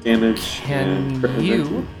damage. and Can crit on you?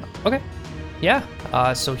 19. Okay.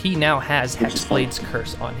 Yeah. So he now has Which is fine. Hexblade's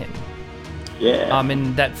Curse on him. Yeah.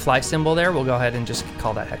 And that fly symbol there, we'll go ahead and just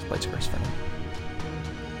call that Hexblade's Curse for him,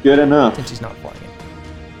 Good enough. since he's not flying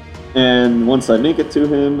it. And once I make it to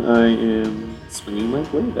him, I am swinging my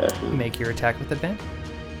blade at him. Make your attack with advantage.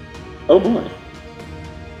 Oh boy.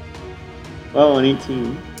 Well, an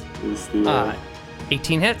 18 is the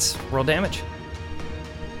 18 hits. Roll damage.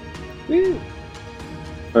 Woo.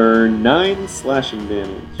 for 9 slashing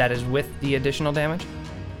damage. That is with the additional damage.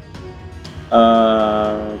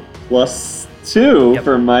 Plus 2 Yep.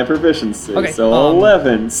 for my proficiency. Okay, So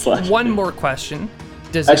 11 slashing. One more question.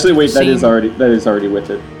 Does it Actually, do wait. the That is same- already with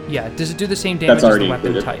it. Yeah. Does it do the same damage as the already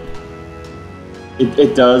weapon included. type?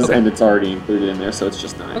 It does, Okay. and it's already included in there, so it's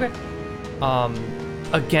just 9. Okay.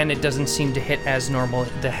 Again, it doesn't seem to hit as normal.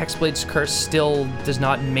 The Hexblade's Curse still does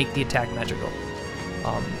not make the attack magical.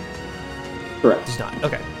 Correct. Does not.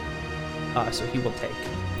 Okay. So he will take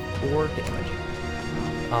 4 damage.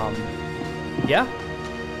 Yeah.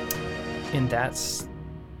 And that's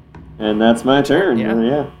And that's my turn. Yeah.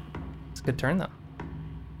 Yeah. it's a good turn though.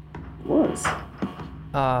 It was.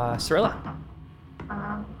 Cirilla.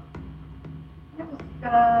 I'm just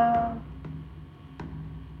gonna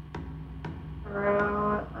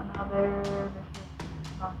throw another vicious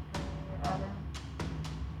monster at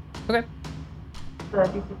him. Okay. The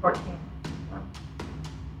DC 14.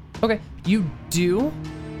 Okay. You do.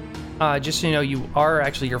 Just so you know,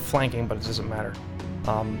 you're flanking, but it doesn't matter.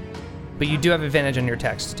 But you do have advantage on your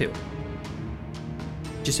attacks too.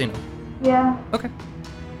 Just so you know. Yeah. Okay.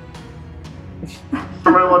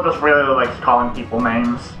 Cirilla just really likes calling people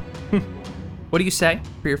names. What do you say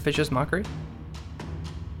for your vicious mockery?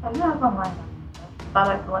 I do have on mine. Thought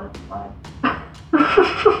I could let it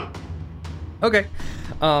slide. Okay.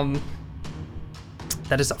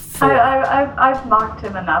 That is a 4. I've mocked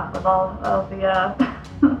him enough with all of the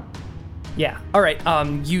Yeah. All right.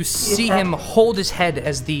 You see Okay. him hold his head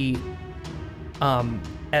as the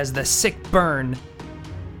sick burn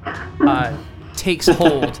takes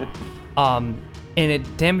hold, and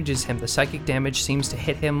it damages him. The psychic damage seems to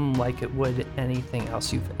hit him like it would anything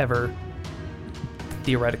else you've ever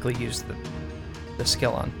theoretically used the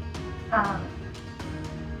skill on.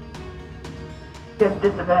 he has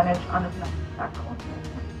disadvantage on his next attack roll.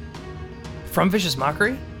 From Vicious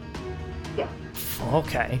Mockery? Yeah.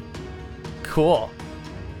 Okay. Cool.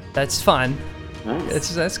 That's fun.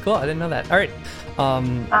 Nice. That's cool. I didn't know that. All right.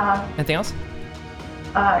 Anything else?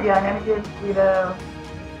 Yeah, I'm gonna give Guido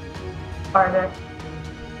Bardic,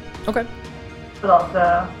 Okay. but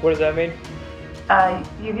also What does that mean?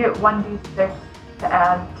 you get 1d6 to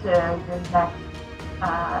add to your next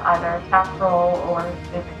either attack roll or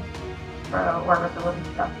saving throw or ability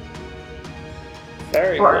check.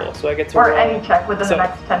 Very Or- cool. So I get to Or roll. any check within So- the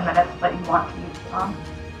next 10 minutes that you want to use it on.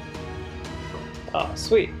 Oh,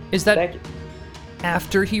 sweet. Is that Thank you.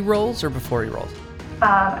 after he rolls or before he rolls?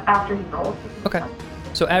 After he rolls. Okay.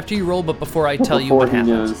 So after you roll, but before I tell you Before what he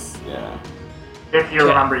happens. knows, yeah. If you Okay.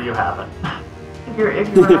 remember, you have it. If you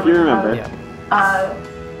If you remember. Yeah.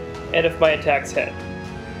 And if my attacks hit.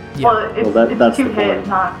 Yeah. Well, it's, Well, it's that's 2 the hit, point.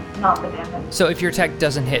 not the damage. So if your attack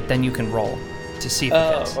doesn't hit, then you can roll to see if it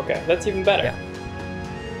Oh, hits. okay. That's even better. Yeah.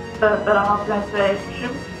 But I'm also gonna say,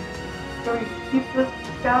 should we keep this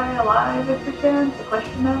guy alive if we can? The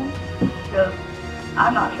question now, because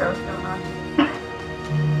I'm not sure what's going on.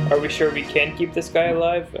 Are we sure we can keep this guy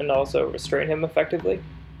alive and also restrain him effectively?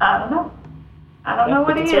 I don't know. I don't know we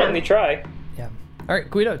what can he certainly is. try. Yeah. All right,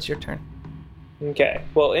 Guido, it's your turn. Okay.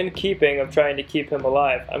 Well, in keeping of trying to keep him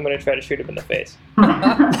alive, I'm going to try to shoot him in the face.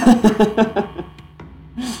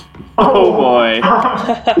 Oh boy.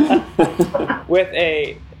 With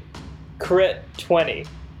a crit 20.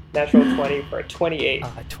 Natural 20 for a 28.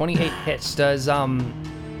 28 hits. Does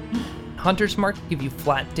Hunter's Mark give you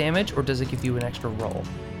flat damage, or does it give you an extra roll?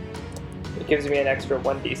 It gives me an extra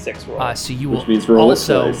 1d6 roll. So you Which will means roll it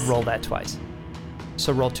also twice. roll that twice.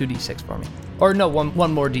 So roll 2d6 for me. Or no,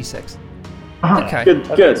 one more d6. Okay. Good,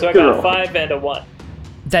 Okay, good, so I good got a roll. 5 and a 1.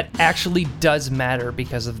 That actually does matter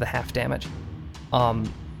because of the half damage.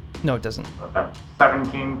 No, it doesn't. That's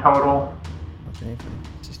 17 total.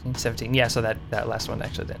 16, 17. Yeah, so that last one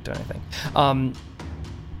actually didn't do anything.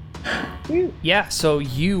 Yeah, so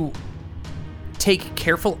you take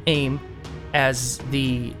careful aim as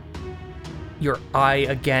your eye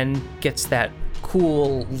again gets that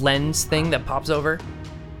cool lens thing that pops over.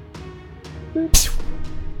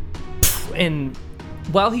 And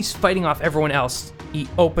while he's fighting off everyone else, he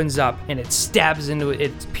opens up and it stabs into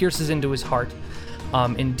it, pierces into his heart,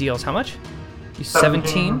 and deals how much?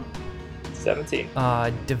 17. 17.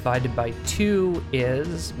 Divided by 2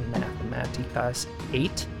 is Mathematicas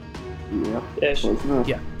 8. Yep. Ish. Close enough.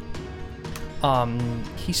 Yeah.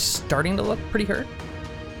 He's starting to look pretty hurt.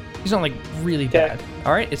 He's not like really Okay. bad.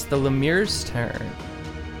 All right, it's the Lemure's turn.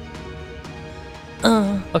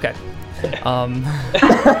 Okay.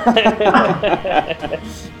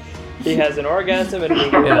 He has an orgasm and we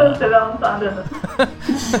Yeah. Sit down sounded a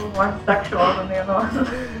little more sexual than the other one.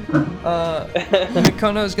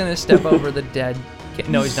 Mikono's gonna step over the dead.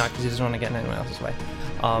 No, he's not, because he doesn't want to get in anyone else's way.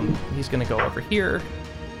 He's gonna go over here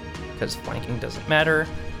because flanking doesn't matter.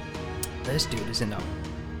 This dude is in a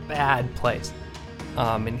bad place,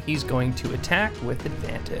 and he's going to attack with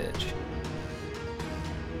advantage.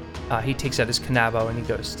 He takes out his Kanabo and he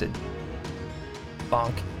goes to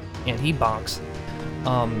bonk, and he bonks,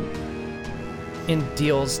 and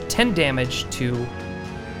deals 10 damage to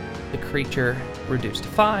the creature, reduced to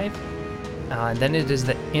 5. Then it is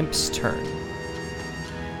the imp's turn.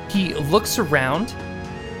 He looks around,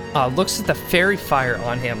 looks at the fairy fire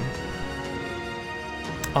on him,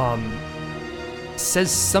 says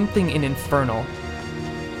something in Infernal.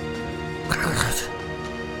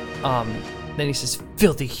 Then he says,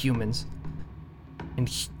 "Filthy humans," and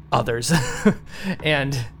others,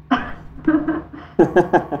 and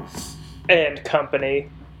and company.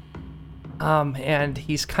 and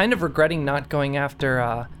he's kind of regretting not going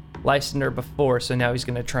after Lysander before, so now he's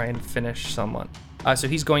gonna try and finish someone. So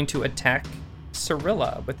he's going to attack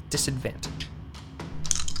Cirilla with disadvantage.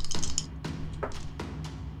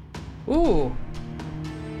 Ooh.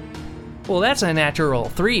 Well, that's a natural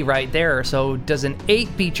 3 right there, so does an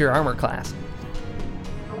 8 beat your armor class?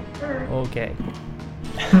 Okay.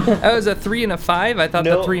 That was a 3 and a 5. I thought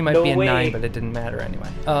the No- 3 might no be a way. 9, but it didn't matter anyway.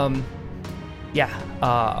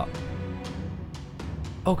 Yeah.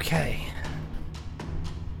 Okay.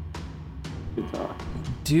 Good talk.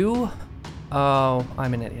 Oh,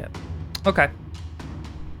 I'm an idiot. Okay.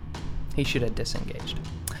 He should have disengaged.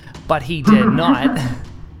 But he did not.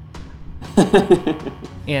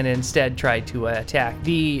 And instead tried to attack.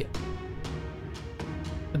 The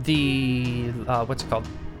what's it called?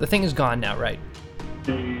 The thing is gone now, right?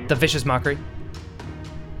 The Vicious Mockery?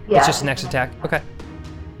 Yeah. It's just next attack? Okay.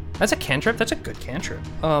 That's a cantrip? That's a good cantrip.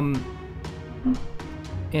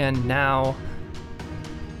 And now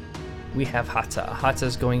we have Hatsa.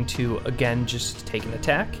 Hatsa's going to, again, just take an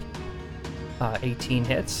attack. 18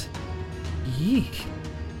 hits. Yeek.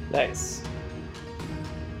 Nice.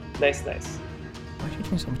 Nice. Why are you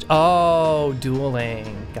doing so much? Oh,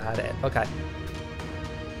 dueling. Got it. Okay.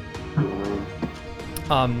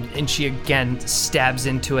 And she again stabs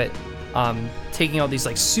into it, taking all these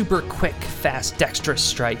like super quick, fast, dexterous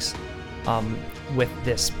strikes with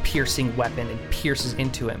this piercing weapon and pierces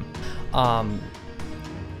into him. And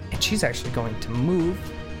she's actually going to move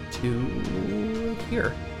to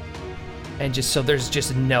here. And just so there's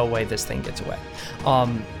just no way this thing gets away.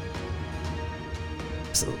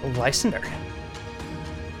 So, Lysander.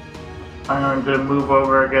 I'm going to move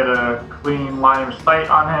over, get a clean line of sight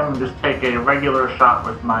on him, and just take a regular shot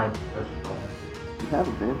with my pistol. You have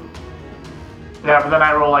advantage. Yeah, but then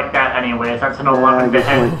I roll like that anyway. That's an 11 to good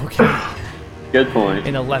hit. point. Okay. Good point.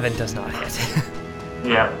 An 11 does not hit.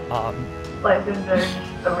 Yeah. Legendary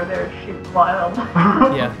over there shooting wild.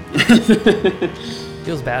 Yeah.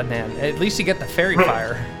 Feels bad, man. At least you get the fairy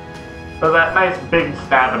fire. So that nice big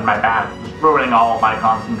stab in my back is ruining all of my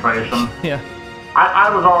concentration. Yeah.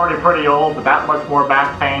 I was already pretty old, but that much more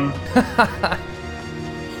back pain.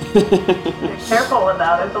 Be careful with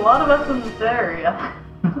that. There's a lot of us in this area.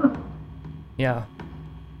 Yeah.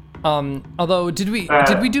 Although, did we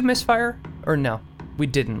do misfire or no? We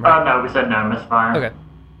didn't, Oh right? no, we said no misfire. Okay.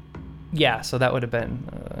 Yeah, so that would have been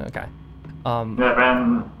okay. Yeah,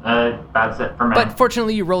 and that's it for me. But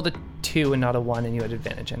fortunately, you rolled a 2 and not a 1, and you had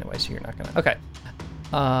advantage anyway, so you're not gonna. Okay.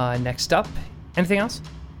 Next up, anything else?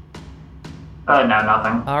 No,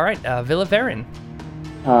 nothing. All right, Villa Verin.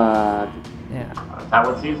 Yeah. Is that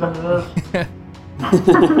what season it is?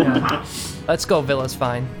 Yeah. Let's go. Villa's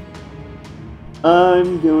fine.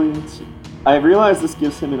 I'm going to. I realize this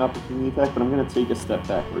gives him an opportunity attack, but I'm going to take a step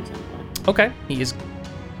backwards anyway. Okay.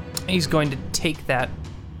 He's going to take that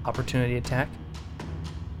opportunity attack.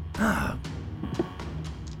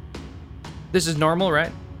 This is normal,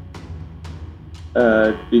 right?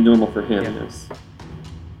 Be normal for him, Yeah. yes.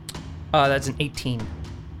 That's an 18.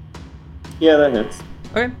 Yeah, that hits.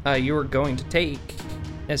 Okay. You are going to take,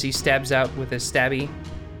 as he stabs out with his stabby,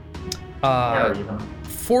 Yeah, even.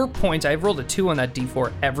 4 points. I've rolled a 2 on that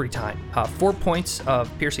d4 every time. 4 points of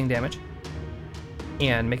piercing damage.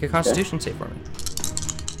 And make a Constitution save for me.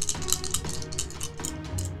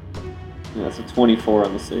 Yeah, it's a 24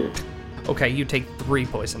 on the save. Okay, you take 3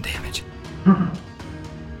 poison damage.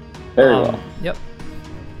 Very well. Yep.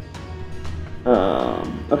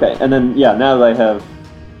 Okay, and then, yeah, now that I have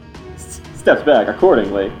stepped back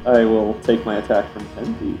accordingly, I will take my attack from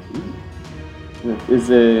 10 feet. Ooh. Is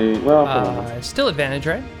a, well, hold on. Still advantage,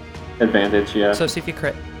 right? Advantage, yeah. So see if you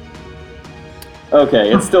crit.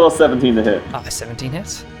 Okay, it's still a 17 to hit. 17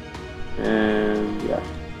 hits. And, yeah.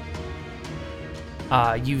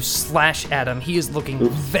 You slash at him. He is looking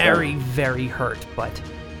very, very hurt, but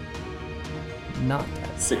not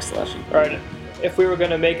dead. 6 slashing. All right. If we were going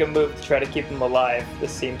to make a move to try to keep him alive,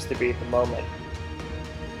 this seems to be the moment.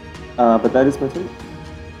 But that is my turn.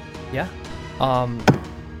 Yeah.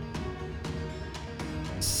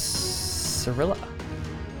 Cirilla.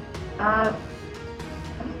 I'm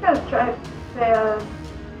just gonna try to say,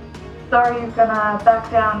 so are you gonna back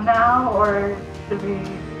down now, or should we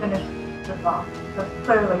finish this off? Because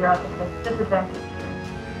clearly you're at a disadvantage here.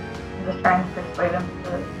 I'm just trying to persuade him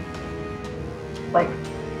to, like,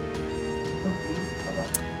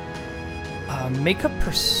 Make a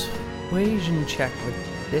persuasion check with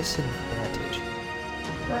disadvantage.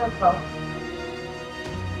 Well,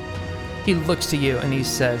 He looks to you and he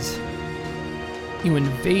says, "You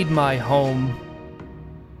invade my home,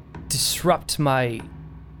 disrupt my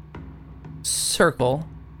circle,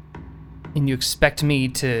 and you expect me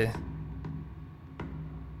to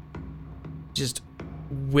just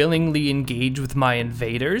willingly engage with my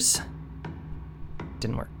invaders?"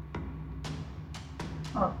 Didn't work.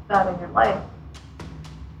 well, it's out of your life.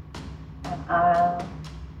 And,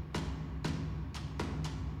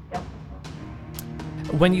 yeah.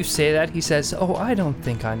 When you say that, he says, "Oh, I don't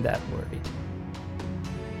think I'm that worried."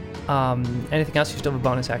 Anything else? You still have a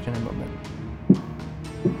bonus action and movement.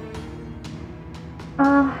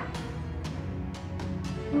 I'm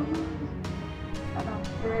not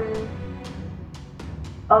sure.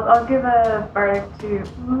 I'll give a bardic to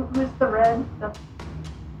who's the red? That's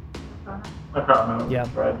I can't remember. Yeah.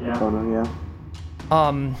 Red, yeah. Oh, no, yeah.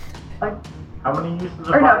 like, How many uses of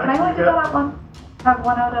or no? bardic Can I only do do you that get? at once? Have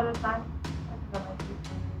one out at a time.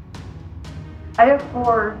 I have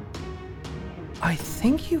 4, I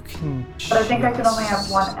think you can. but I think I can only have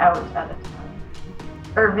 1 out at a time.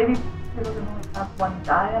 Or maybe people can only have 1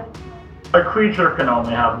 die at a time. A creature can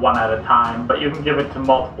only have one at a time, but you can give it to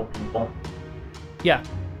multiple people. Yeah.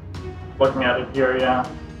 Looking at it here, yeah.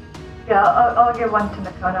 Yeah, I'll give 1 to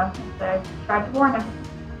Nakona and say, tried to warn him.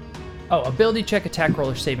 Oh, ability check, attack roll,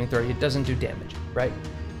 or saving throw. It doesn't do damage, right?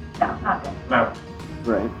 No, not him. No.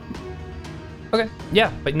 Right. Okay.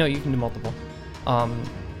 Yeah, but no, you can do multiple.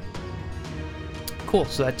 Cool.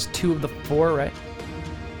 So that's 2 of the 4, right?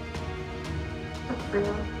 That's for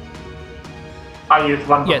you. I used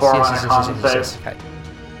one Yes. before Yes. when Yes. I Yes. con Yes. save. Yes.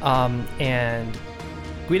 Okay. And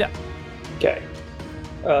Guida. Okay.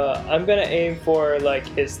 I'm gonna aim for like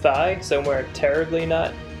his thigh, somewhere terribly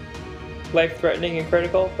not life-threatening and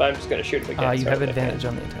critical, but I'm just gonna shoot him again. You so have I can- advantage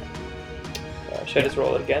on the attack. Should I just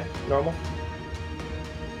roll it again? Normal?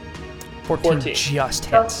 14 just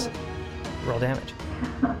hits. Okay. Roll damage.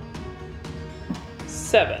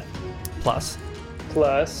 7 Plus.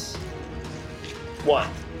 plus 1.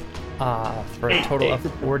 For a total of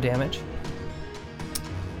 4 damage.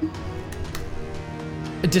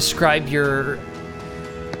 Describe your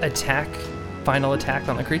attack, final attack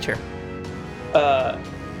on the creature.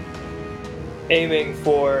 Aiming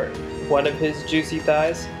for one of his juicy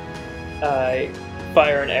thighs, I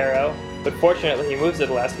fire an arrow, but fortunately he moves at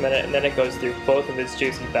the last minute, and then it goes through both of his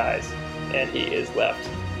juicy thighs, and he is left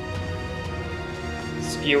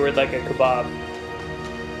skewered like a kebab,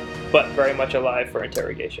 but very much alive for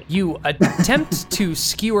interrogation. You attempt to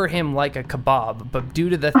skewer him like a kebab, but due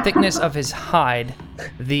to the thickness of his hide,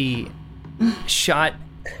 the shot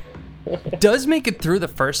does make it through the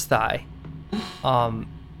first thigh.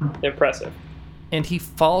 Impressive. And he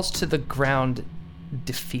falls to the ground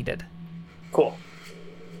defeated. Cool.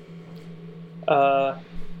 I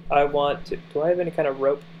want to... Do I have any kind of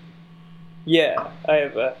rope? Yeah, I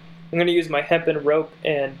have a... I'm going to use my hempen rope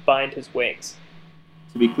and bind his wings.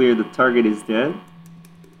 To be clear, the target is dead.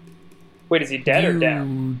 Wait, is he dead or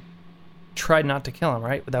down? You tried not to kill him,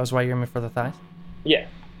 right? That was why you're aiming for the thighs? Yeah.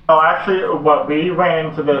 Oh, actually, what we ran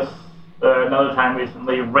into this another time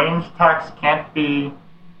recently. Ranged attacks can't be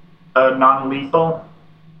non-lethal.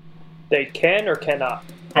 They can or cannot?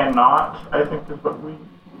 Cannot, I think is what we...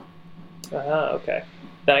 Okay.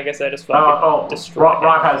 Then I guess I just Oh, fucking destroy him.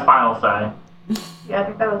 Rock has final say. Yeah, I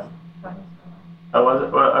think that was Tony's Oh, was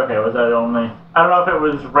it? Okay, was that only... I don't know if it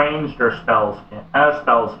was ranged or spells can't.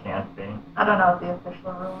 Spells can't be. I don't know what the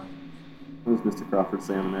official rule is. What does Mr. Crawford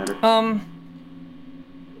say on the matter?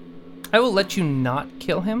 I will let you not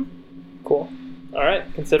kill him. Cool.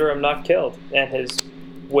 Alright, consider him not killed, and his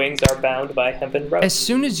wings are bound by hempen rope. As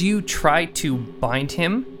soon as you try to bind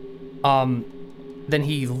him, then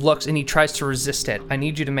he looks and he tries to resist it. I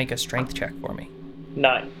need you to make a strength check for me.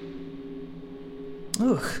 9.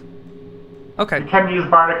 Ugh. Okay. You can use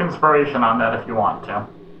Bardic Inspiration on that if you want to.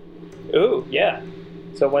 Ooh, yeah.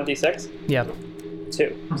 So 1d6? Yeah.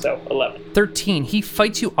 2. So 11. 13. He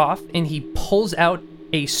fights you off and he pulls out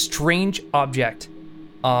a strange object.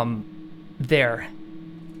 There.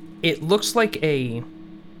 It looks like a...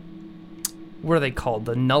 What are they called?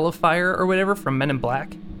 The nullifier or whatever from Men in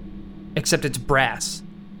Black? Except it's brass.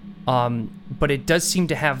 But it does seem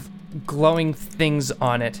to have glowing things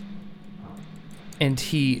on it. And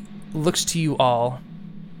he looks to you all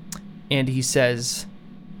and he says,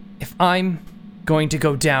 if I'm going to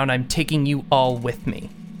go down, I'm taking you all with me.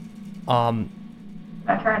 I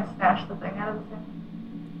try and snatch the thing out of the thing.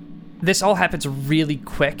 This all happens really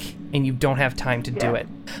quick and you don't have time to do it.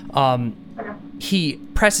 Okay. He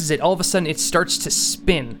presses it, all of a sudden it starts to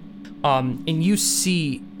spin. And you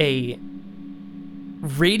see a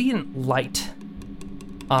radiant light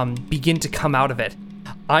begin to come out of it.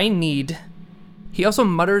 He also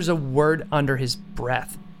mutters a word under his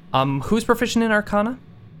breath. Who's proficient in Arcana?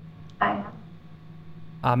 I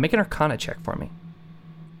am. Make an Arcana check for me.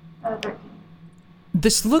 13.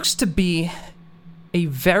 This looks to be a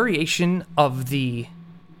variation of the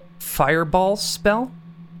Fireball spell.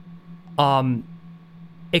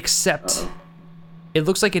 Except it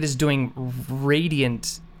looks like it is doing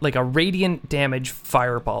radiant, like a radiant damage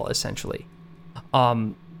fireball, essentially.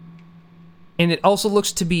 And it also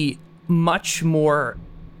looks to be much more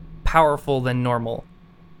powerful than normal.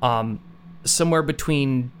 Somewhere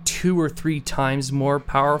between 2 or 3 times more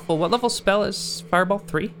powerful. What level spell is Fireball?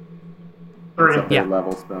 3? 3. It's a Yeah.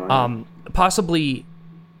 level spell. Possibly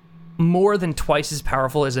more than twice as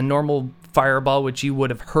powerful as a normal fireball, which you would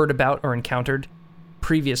have heard about or encountered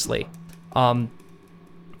previously.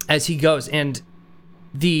 As he goes, and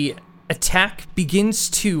the attack begins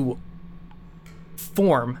to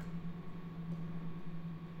form,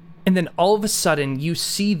 and then all of a sudden you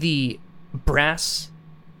see the brass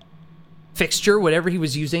fixture, whatever he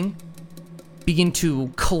was using, begin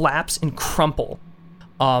to collapse and crumple,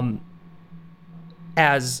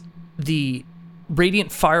 as the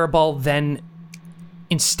radiant fireball then,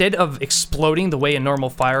 instead of exploding the way a normal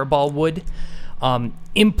fireball would,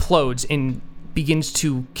 implodes and begins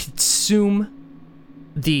to consume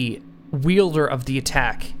the wielder of the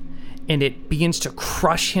attack, and it begins to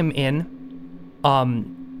crush him in.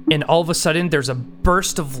 And all of a sudden, there's a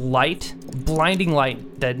burst of light, blinding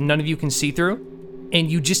light that none of you can see through,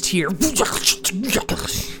 and you just hear,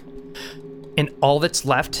 and all that's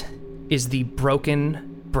left is the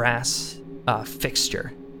broken brass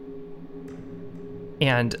fixture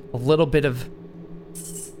and a little bit of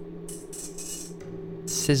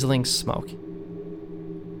sizzling smoke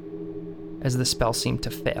as the spell seemed to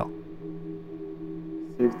fail.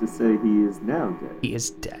 Safe to say he is now dead. He is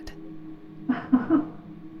dead.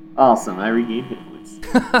 Awesome, I regained hit points.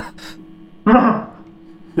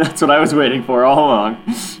 That's what I was waiting for all along.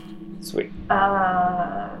 Sweet.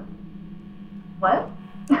 What?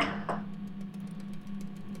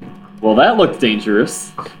 Well, that looked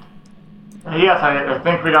dangerous. Yes, I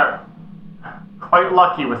think we got quite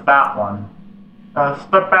lucky with that one.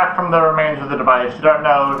 Step back from the remains of the device. You don't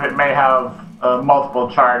know if it may have multiple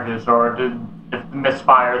charges, or if the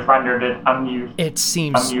misfires rendered it unused. It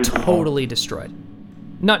seems unusable. totally destroyed.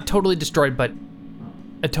 Not totally destroyed, but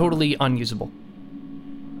totally unusable.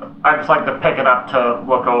 I'd just like to pick it up to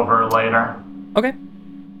look over later. Okay.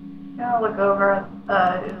 Yeah, I'll look over.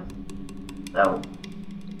 Is the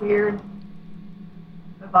weird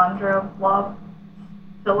Evandro blob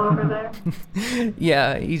still over there?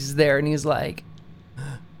 Yeah, he's there and he's like,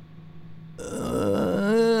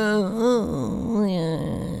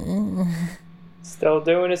 Still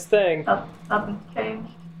doing his thing. Nothing's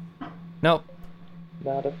changed. nope.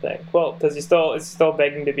 Not a thing. Well, because he's still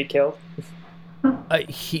begging to be killed.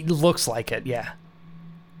 He looks like it, yeah.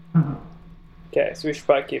 Okay, so we should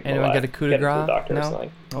probably keep him Anyone alive. get a coup de Get him to the grace? doctor or No?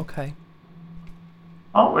 something. Okay.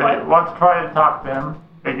 Oh, wait, let's try to talk to him.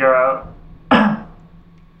 Figure out.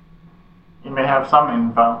 You may have some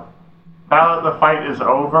info. Now that the fight is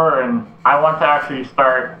over, and I want to actually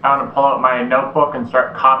I want to pull out my notebook and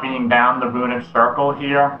start copying down the runic circle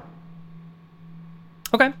here.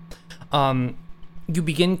 Okay. You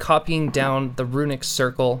begin copying down the runic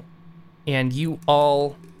circle, and you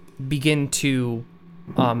all begin to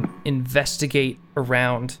investigate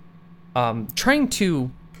around, trying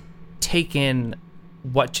to take in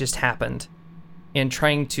what just happened, and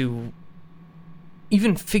trying to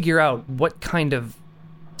even figure out what kind of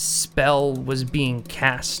spell was being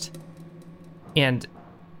cast and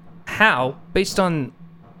how, based on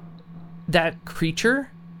that creature,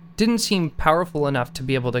 didn't seem powerful enough to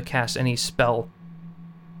be able to cast any spell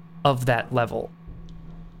of that level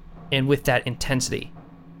and with that intensity.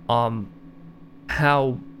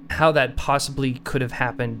 How that possibly could have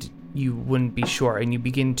happened, you wouldn't be sure, and you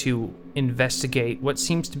begin to investigate what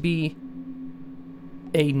seems to be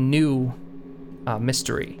a new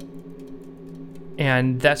mystery.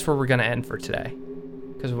 And that's where we're going to end for today,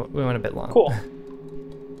 because we went a bit long. Cool.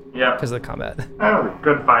 Yep. Because of the combat. Oh,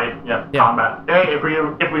 good fight. Yep. Yeah. Combat. Hey,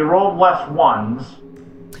 if we rolled less ones,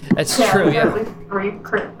 That's Yeah, true, we got yeah. at least 3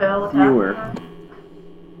 crit fail attacks. Fewer.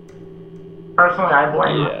 personally, I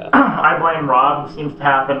blame Yeah. I blame Rob. It seems to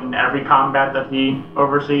happen in every combat that he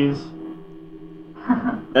oversees.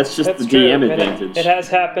 That's just That's the true. DM and advantage. It has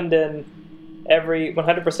happened in every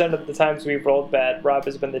 100% of the times we've rolled bad. Rob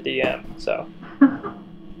has been the DM, so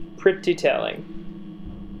pretty telling.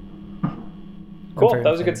 Cool. Very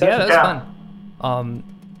That was a good fun. Yeah, session. that was Yeah. fun.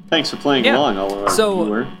 Thanks for playing Yeah. along, all of our So,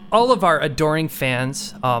 viewer. all of our adoring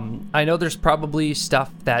fans, I know there's probably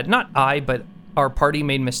stuff that not I, but our party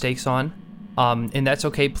made mistakes on, and that's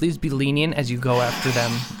okay. Please be lenient as you go after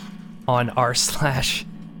them on r/.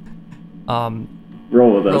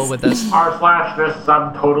 Roll with us. Roll with us. R/this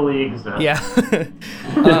sub totally exists. Yeah.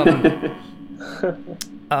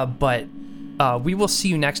 But we will see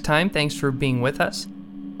you next time. Thanks for being with us.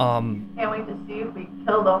 Can't wait to see if we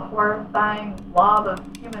kill the horrifying blob of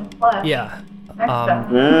human flesh Yeah. next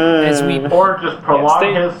time. As we Or just prolong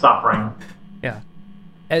stay- his suffering. Yeah.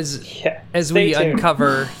 As Yeah. as Stay we tuned.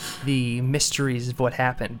 uncover the mysteries of what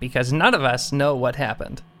happened, because none of us know what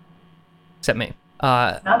happened, except me.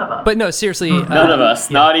 None of us. But no, seriously. None of us,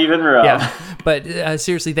 not even Rob. Yeah. But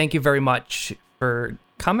seriously, thank you very much for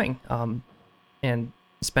coming and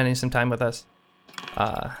spending some time with us.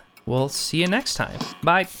 We'll see you next time.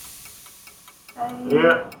 Bye. Bye.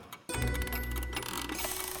 Yeah.